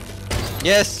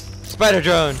 Yes, spider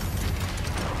drone.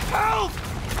 Help!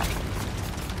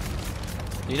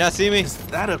 Do you not see me? Is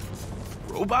that a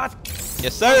robot?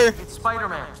 Yes, sir. It's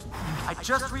Spider-Man. I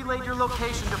just relayed your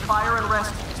location to fire and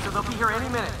rescue, so they'll be here any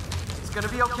minute. It's gonna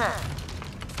be okay.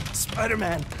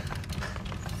 Spider-Man,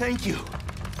 thank you.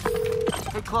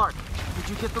 Hey, Clark, did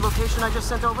you get the location I just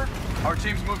sent over? Our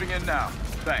team's moving in now.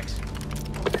 Thanks.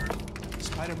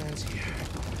 Spider-Man's here.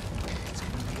 It's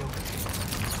gonna be okay.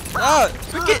 Oh,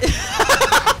 forget.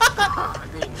 I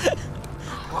mean,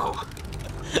 whoa.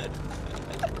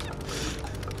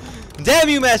 Damn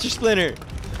you, Master Splinter.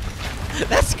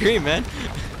 That scream, man.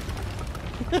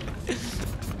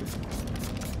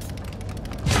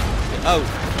 Oh.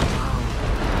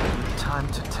 Time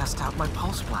to test out my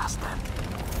pulse blast then.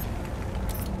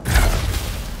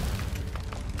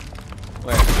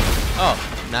 Where?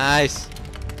 Oh, nice.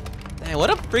 Dang, what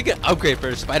a freaking upgrade for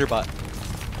a spider bot.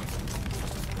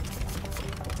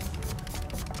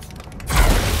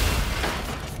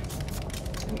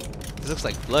 This looks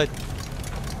like blood.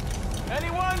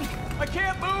 Anyone? I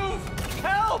can't move!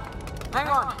 Help! Hang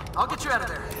on, I'll get you out of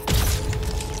there.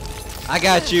 I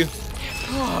got you.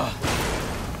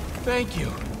 Thank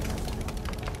you.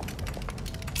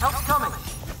 Help's coming.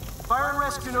 Fire and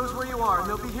Rescue knows where you are, and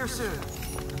they'll be here soon.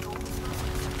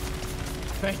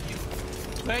 Thank you.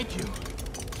 Thank you.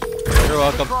 You're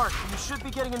welcome. Clark, you should be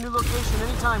getting a new location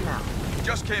any time now.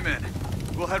 Just came in.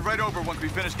 We'll head right over once we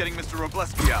finish getting Mr.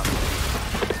 Robleski out.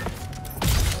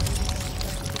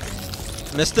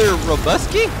 Mr.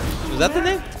 Robleski? Was that the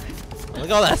name? Look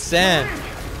at all that sand.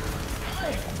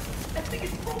 That thing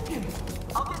is broken.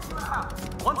 I'll get you out.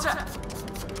 One sec.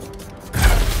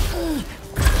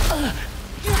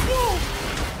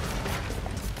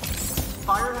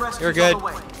 Fire and Rescue You're good. on the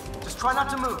way. Just try not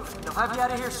to move. They'll have you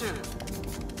out of here soon.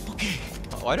 Okay.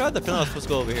 Why do I have the feeling I was supposed to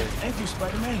go over here? Thank you,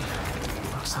 Spider-Man.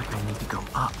 Looks like I need to go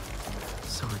up.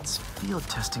 So it's field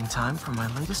testing time for my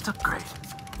latest upgrade.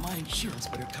 My insurance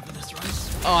better cover this,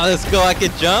 right? Oh, let's go. I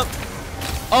can jump.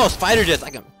 Oh, spider jets. I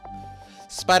can.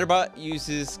 Spider-Bot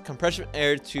uses compression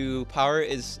air to power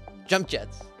its jump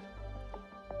jets.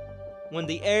 When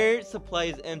the air supply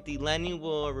is empty, landing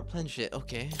will replenish it.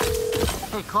 Okay.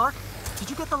 Hey, Clark, did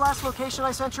you get the last location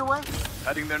I sent your way?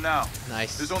 Heading there now.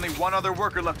 Nice. There's only one other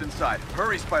worker left inside.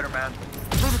 Hurry, Spider-Man.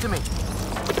 Leave it to me.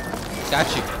 Got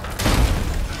you.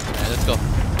 Alright, let's go.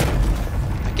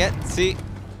 I can't see.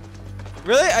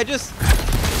 Really? I just...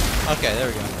 Okay, there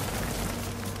we go.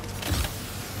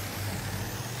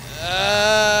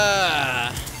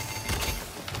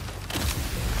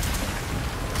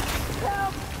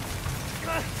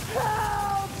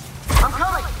 I'm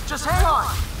coming! Just hang on!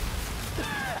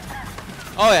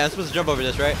 Oh yeah, I'm supposed to jump over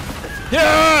this, right?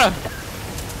 Yeah!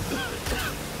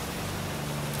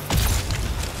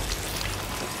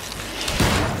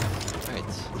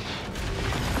 Alright.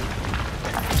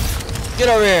 Get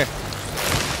over here!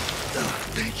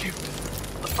 Thank you.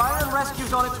 The fire and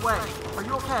rescue's on its way. Are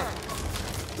you okay?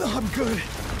 No, I'm good.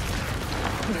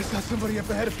 But I saw somebody up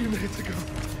ahead a few minutes ago.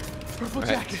 Purple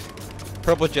jacket.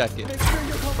 Purple jacket.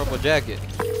 Purple jacket.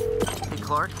 Hey,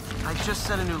 Clark. I just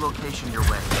sent a new location your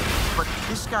way. But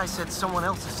this guy said someone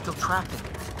else is still trapped in it.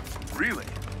 Really?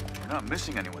 We're not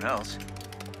missing anyone else.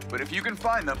 But if you can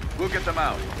find them, we'll get them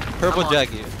out. Purple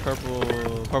jacket.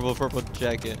 Purple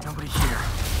jacket. Nobody here.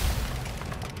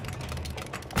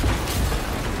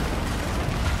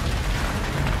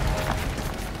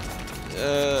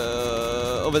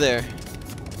 Over there.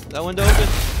 That window open?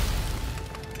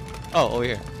 Oh, over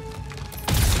here.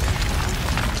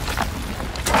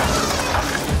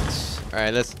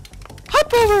 Alright, let's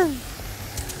hop over!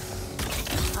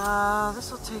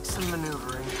 This'll take some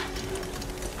maneuvering.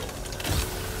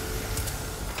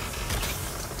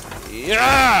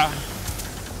 Yeah!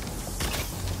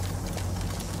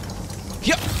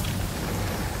 Yep!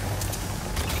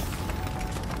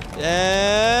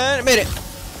 And made it!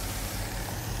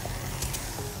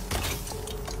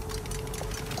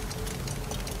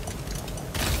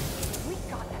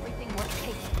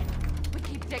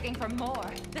 For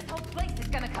more. This whole place is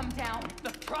gonna come down.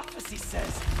 The prophecy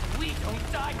says we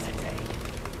don't die today.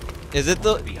 Is it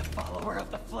the Be a follower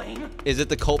of the flame? Is it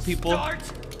the cult people? Start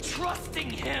trusting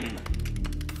him.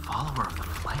 Follower of the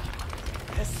flame?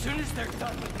 As soon as they're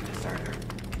done with the deserter,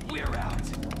 we're out.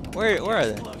 Where are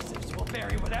they? Explosives will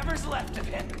bury whatever's left of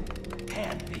him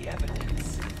and the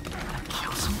evidence. That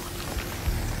kills him.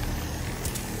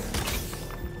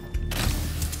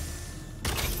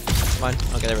 Come on.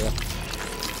 Okay, there we go.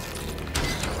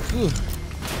 Whew.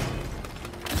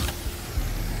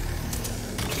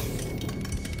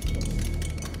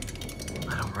 I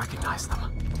don't recognize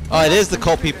them. Oh, it is the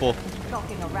cult people.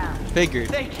 Looking around. Figured.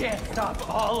 They can't stop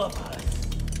all of us.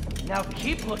 Now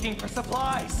keep looking for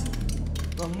supplies.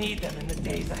 We'll need them in the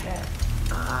days ahead.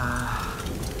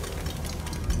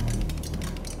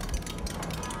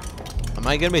 Am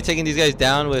I gonna be taking these guys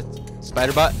down with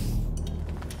Spider-Bot?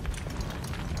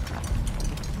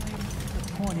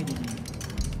 Pointed at you.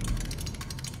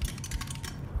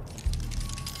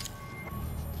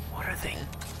 What are they?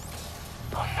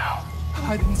 Oh no.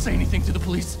 I didn't say anything to the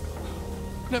police.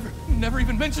 Never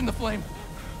even mentioned the flame.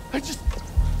 I just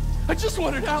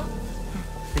wanted out.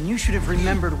 Then you should have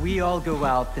remembered we all go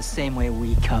out the same way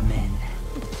we come in.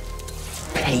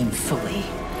 Painfully.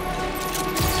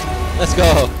 Let's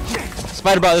go.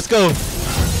 Spider-Bot, let's go.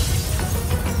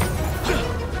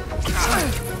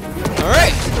 All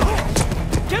right.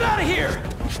 Get out of here.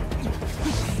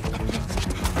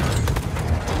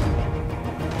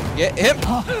 Get him.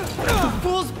 The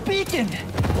fool's beacon.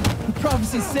 The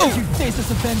prophecy says you face us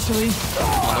eventually.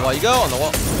 On the wall you go, on the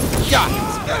wall. Yeah.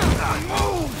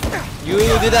 You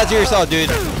did that to yourself, dude.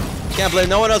 Can't blame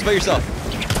no one else but yourself.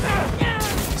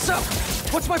 So,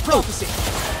 what's my prophecy?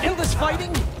 Endless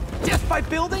fighting? Death by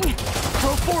building?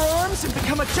 Grow 4 arms and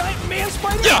become a giant man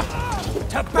spider? Yeah.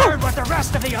 To burn with the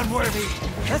rest of the unworthy.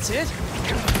 That's it?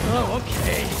 Oh,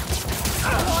 okay.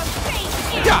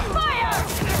 Yeah.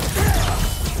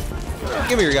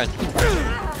 Give me your gun.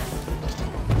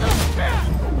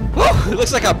 Woo, it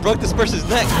looks like I broke this person's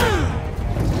neck.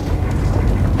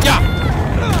 Yeah.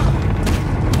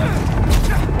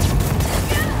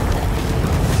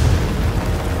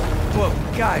 Whoa,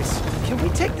 guys, can we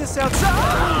take this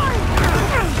outside?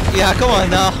 Yeah, come on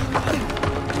now.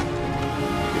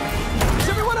 Is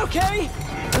everyone okay?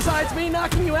 Besides me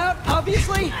knocking you out,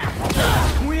 obviously?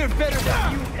 We're better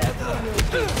than you ever will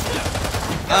be.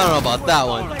 I don't know about that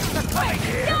one.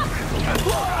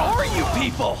 Who are you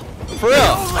people? For real,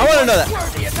 I want to know that.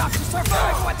 Worthy enough to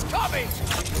survive what's coming.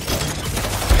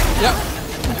 Yep.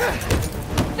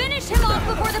 Finish him off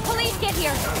before the police get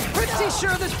here. Pretty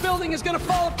sure this building is gonna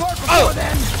fall apart before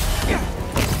then.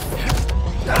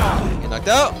 Get knocked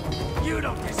out. You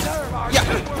don't deserve our Yeah.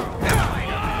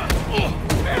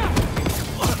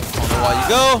 On the wall you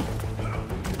go.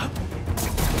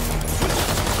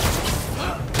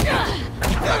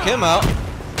 Knock him out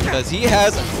because he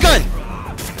has a gun.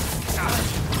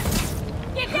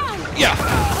 Get down. Yeah.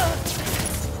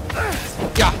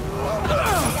 Yeah.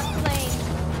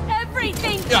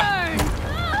 Everything Yeah. burns.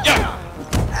 Yeah.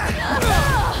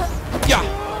 Yeah.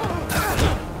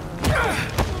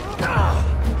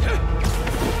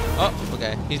 Oh,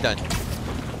 okay. He's done.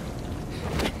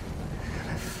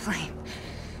 The flame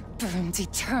burns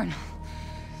eternal.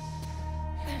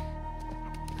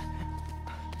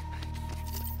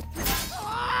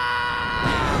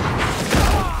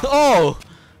 Oh!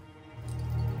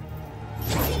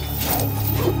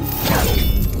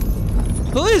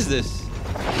 Who is this?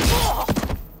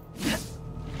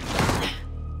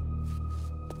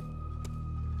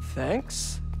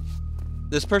 Thanks.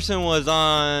 This person was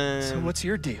on... So what's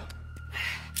your deal?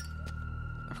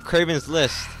 Craven's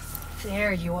list.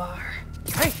 There you are.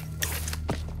 Hey!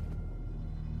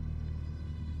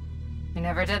 You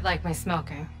never did like my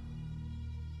smoking.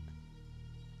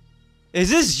 Is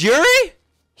this Yuri?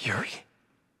 Yuri?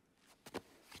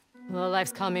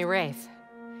 Lowlifes call me Wraith.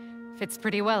 Fits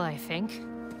pretty well, I think.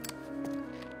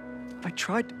 I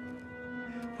tried...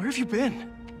 Where have you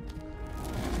been?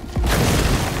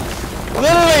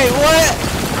 Literally, what?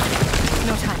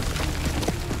 No time.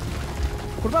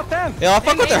 What about them? Yeah, I'll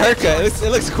fuck with the haircut. It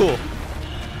looks cool.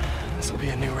 This'll be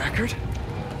a new record.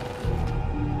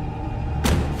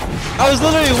 I was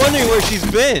literally wondering where she's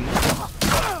been.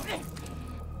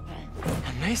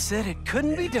 And they said it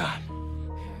couldn't be done.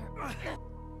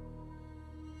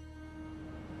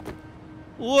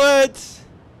 What?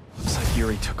 Looks like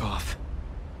Yuri took off.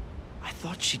 I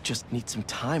thought she'd just need some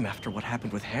time after what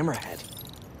happened with Hammerhead.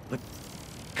 But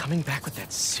coming back with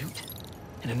that suit?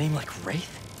 And a name like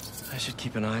Wraith? I should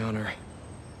keep an eye on her.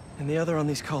 And the other on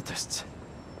these cultists.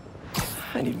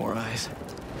 I need more eyes.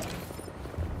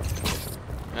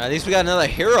 At least we got another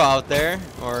hero out there.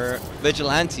 Or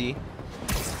vigilante.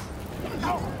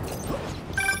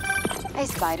 Hey,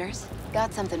 Spiders.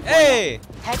 Got something for you.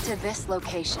 Head to this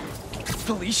location.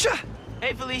 Felicia?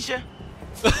 Hey, Felicia.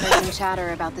 There's some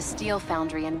chatter about the steel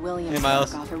foundry in Williamsburg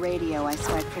Hey, off a radio I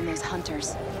swiped from those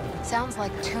hunters. Sounds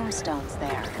like tombstones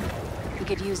there. We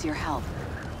could use your help.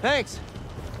 Thanks.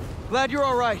 Glad you're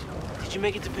all right. Did you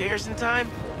make it to Paris in time?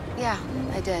 Yeah,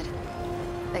 I did.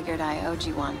 Figured I owed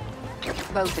you one.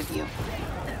 Both of you.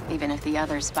 Even if the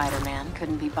other Spider-Man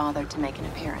couldn't be bothered to make an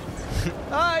appearance.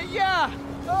 Yeah!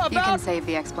 You can save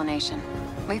the explanation.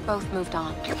 We've both moved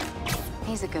on.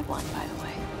 He's a good one, by the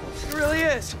way. It really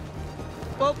is.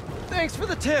 Well, thanks for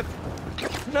the tip.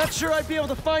 Not sure I'd be able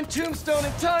to find Tombstone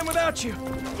in time without you.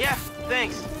 Yeah,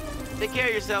 thanks. Take care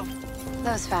of yourself.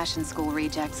 Those fashion school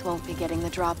rejects won't be getting the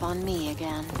drop on me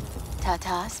again.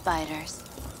 Ta-ta, Spiders.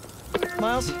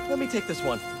 Miles, let me take this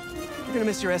one. You're gonna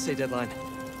miss your essay deadline.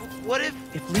 What if...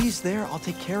 If Lee's there, I'll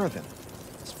take care of him.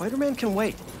 Spider-Man can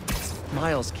wait.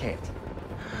 Miles can't.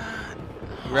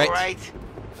 Right. All right.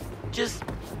 Just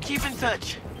keep in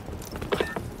touch.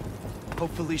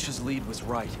 Hope Felicia's lead was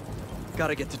right.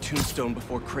 Gotta get to Tombstone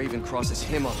before Craven crosses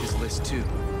him off his list, too.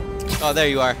 Oh, there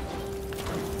you are.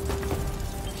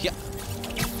 Yeah.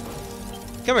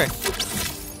 Come here.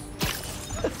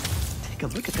 Take a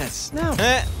look at that snout.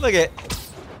 Look at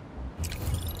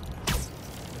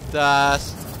the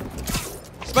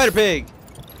Spider Pig.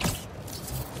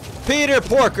 Peter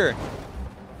Porker.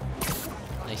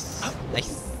 Nice.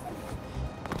 Nice.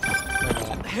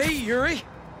 Hey, Yuri.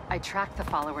 I tracked the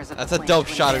followers of That's the a dope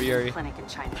Flame to shot an of Yuri. clinic in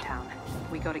Chinatown.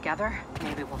 We go together,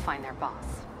 maybe we'll find their boss.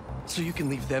 So you can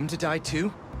leave them to die,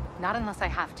 too? Not unless I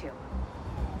have to.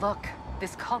 Look,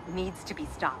 this cult needs to be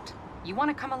stopped. You want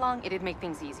to come along, it'd make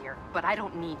things easier, but I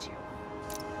don't need you.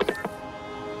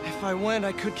 If I went,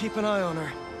 I could keep an eye on her.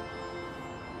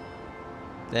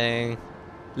 Dang.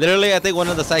 Literally, I think one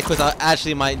of the side quests I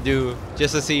actually might do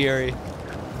just to see Yuri.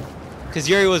 Because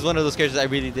Yuri was one of those characters I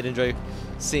really did enjoy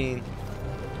seeing.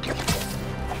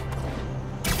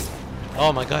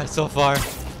 Oh my god, so far.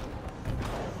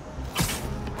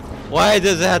 Why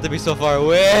does it have to be so far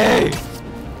away?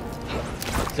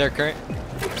 Is there a current?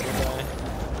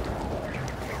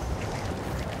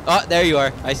 Oh, there you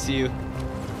are. I see you.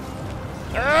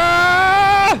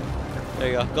 Ah! There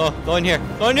you go. Go in here.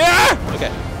 Go in here!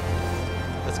 Okay.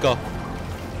 Let's go.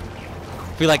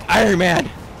 Feel like Iron Man.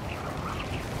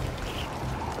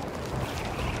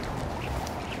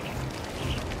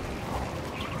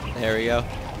 There we go.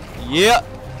 Yep.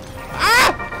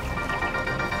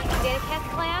 Danicast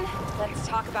clan, let's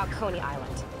talk about Coney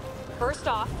Island. First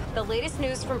off, the latest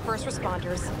news from first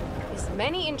responders is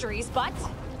many injuries, but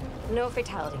no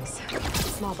fatalities.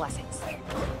 Small blessings.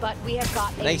 But we have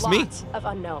got a lot of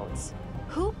unknowns.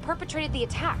 Who perpetrated the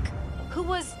attack? Who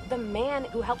was the man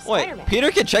who helped Spider-Man? Wait,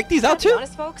 Peter can check these out too?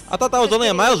 Honest, folks, I thought that was only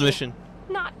a Miles mission.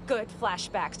 Not good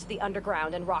flashbacks to the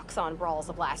underground and Roxxon brawls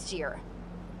of last year.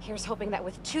 Here's hoping that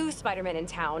with 2 Spider-Men in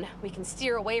town, we can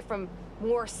steer away from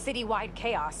more citywide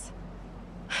chaos.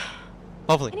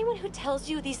 Hopefully. Anyone who tells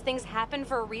you these things happen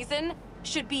for a reason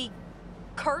should be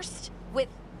cursed with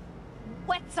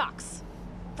wet socks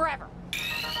forever.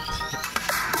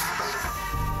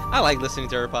 I like listening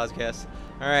to her podcast.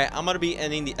 Alright, I'm going to be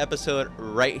ending the episode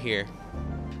right here.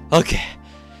 Okay.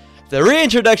 The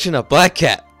reintroduction of Black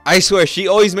Cat. I swear, she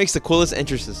always makes the coolest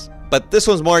entrances. But this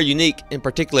one's more unique in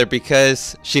particular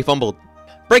because she fumbled.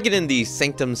 Breaking in the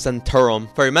Sanctum Sanctorum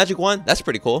for a magic wand, that's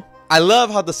pretty cool. I love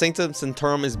how the Sanctum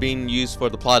Sanctorum is being used for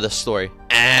the plot of the story.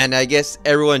 And I guess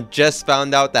everyone just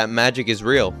found out that magic is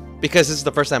real, because this is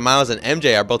the first time Miles and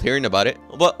MJ are both hearing about it.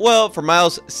 But, well, for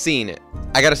Miles seeing it.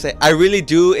 I gotta say, I really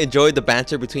do enjoy the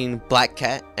banter between Black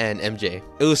Cat and MJ.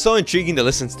 It was so intriguing to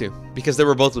listen to, because they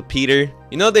were both with Peter.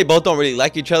 You know, they both don't really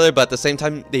like each other, but at the same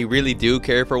time, they really do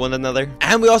care for one another.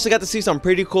 And we also got to see some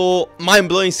pretty cool,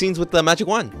 mind-blowing scenes with the magic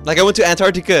wand. Like, I went to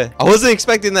Antarctica. I wasn't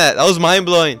expecting that. That was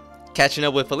mind-blowing. Catching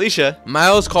up with Felicia,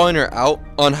 Miles calling her out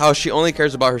on how she only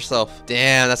cares about herself.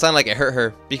 Damn, that sounded like it hurt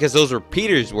her, because those were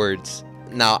Peter's words.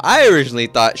 Now, I originally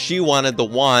thought she wanted the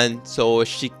wand so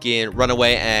she can run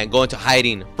away and go into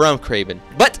hiding from Kraven.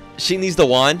 But she needs the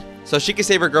wand so she can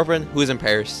save her girlfriend who is in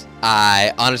Paris.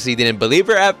 I honestly didn't believe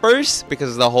her at first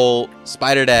because of the whole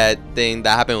Spider Dad thing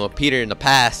that happened with Peter in the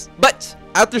past. But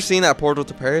after seeing that portal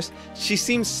to Paris, she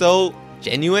seems so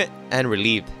genuine and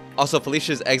relieved. Also,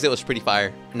 Felicia's exit was pretty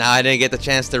fire. Now, I didn't get the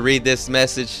chance to read this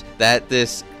message that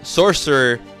this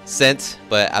sorcerer sent,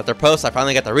 but after post I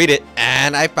finally got to read it,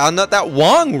 and I found out that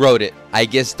Wong wrote it. I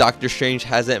guess Doctor Strange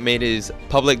hasn't made his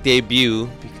public debut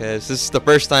because this is the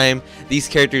first time these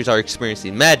characters are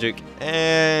experiencing magic,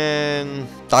 and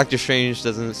Doctor Strange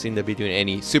doesn't seem to be doing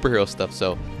any superhero stuff,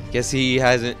 so guess he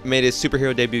hasn't made his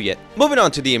superhero debut yet. Moving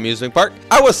on to the amusement park,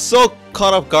 I was so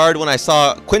caught off guard when I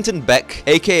saw Quentin Beck,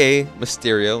 aka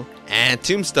Mysterio, and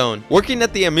Tombstone working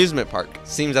at the amusement park.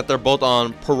 Seems that they're both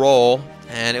on parole,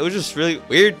 and it was just really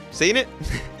weird seeing it.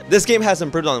 This game has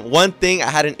improved on one thing I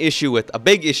had an issue with, a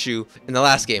big issue in the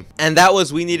last game, and that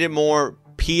was we needed more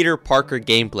Peter Parker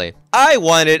gameplay. I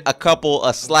wanted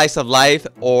a slice of life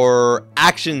or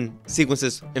action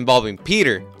sequences involving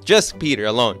Peter, just Peter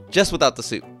alone, just without the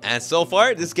suit. And so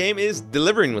far, this game is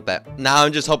delivering with that. Now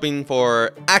I'm just hoping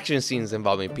for action scenes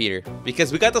involving Peter,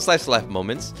 because we got the slice of life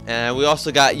moments, and we also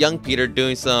got young Peter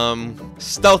doing some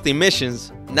stealthy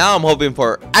missions. Now I'm hoping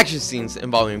for action scenes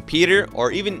involving Peter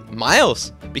or even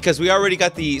Miles, because we already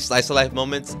got the slice of life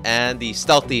moments and the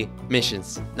stealthy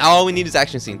missions. Now all we need is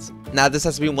action scenes. Now this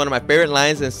has been one of my favorite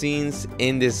lines and scenes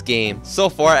in this game so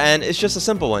far, and it's just a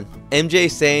simple one. MJ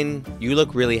saying, "You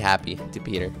look really happy," to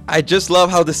Peter. I just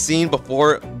love how the scene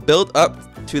before built up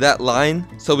to that line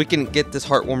so we can get this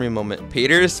heartwarming moment.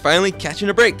 Peter is finally catching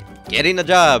a break, getting a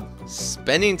job,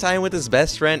 spending time with his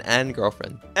best friend and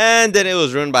girlfriend. And then it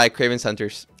was ruined by Kraven's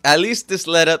Hunters. At least this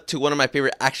led up to one of my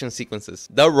favorite action sequences,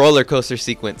 the roller coaster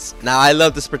sequence. Now I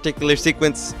love this particular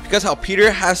sequence because how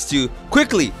Peter has to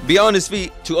quickly be on his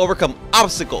feet to overcome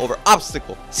obstacle over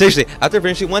obstacle. Seriously, after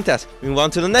finishing one task, we move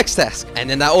on to the next task, and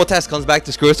then that old task comes back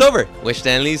to screw us over, which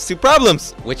then leads to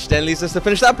problems, which then leads us to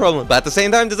finish that problem. But at the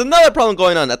same time, there's another problem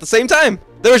going on at the same time.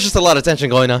 There was just a lot of tension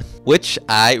going on, which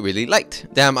I really liked.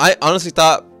 Damn, I honestly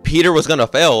thought Peter was gonna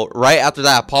fail right after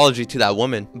that apology to that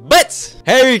woman. But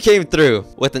Harry came through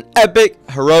with an epic,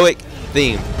 heroic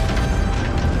theme.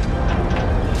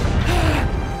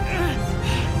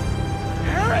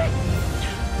 Harry!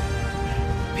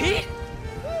 Pete?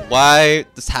 Why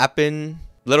this happened?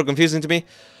 A little confusing to me.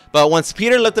 But once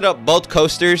Peter lifted up both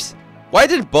coasters, why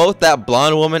did both that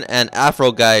blonde woman and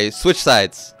Afro guy switch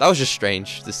sides? That was just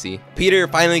strange to see. Peter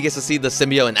finally gets to see the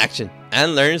symbiote in action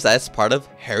and learns that it's part of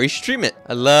Harry's treatment.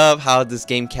 I love how this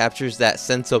game captures that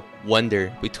sense of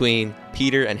wonder between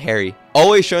Peter and Harry,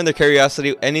 always showing their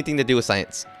curiosity with anything to do with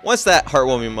science. Once that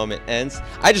heartwarming moment ends,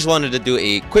 I just wanted to do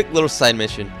a quick little side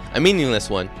mission, a meaningless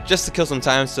one, just to kill some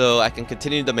time so I can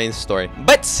continue the main story.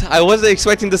 But I wasn't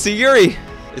expecting to see Yuri.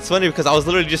 It's funny because I was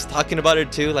literally just talking about her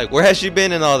too, like where has she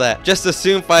been and all that, just to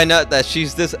soon find out that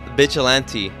she's this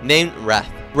vigilante named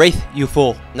Wraith, you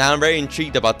fool. Now I'm very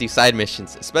intrigued about these side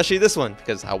missions, especially this one,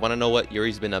 because I want to know what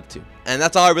Yuri's been up to. And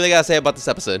that's all I really gotta say about this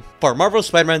episode for Marvel's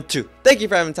Spider-Man 2. Thank you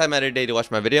for having time out of your day to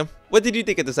watch my video. What did you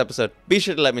think of this episode? Be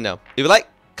sure to let me know. Leave a like,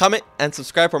 comment, and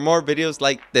subscribe for more videos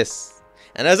like this.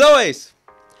 And as always,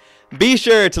 be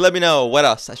sure to let me know what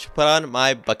else I should put on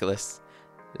my bucket list.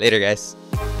 Later, guys.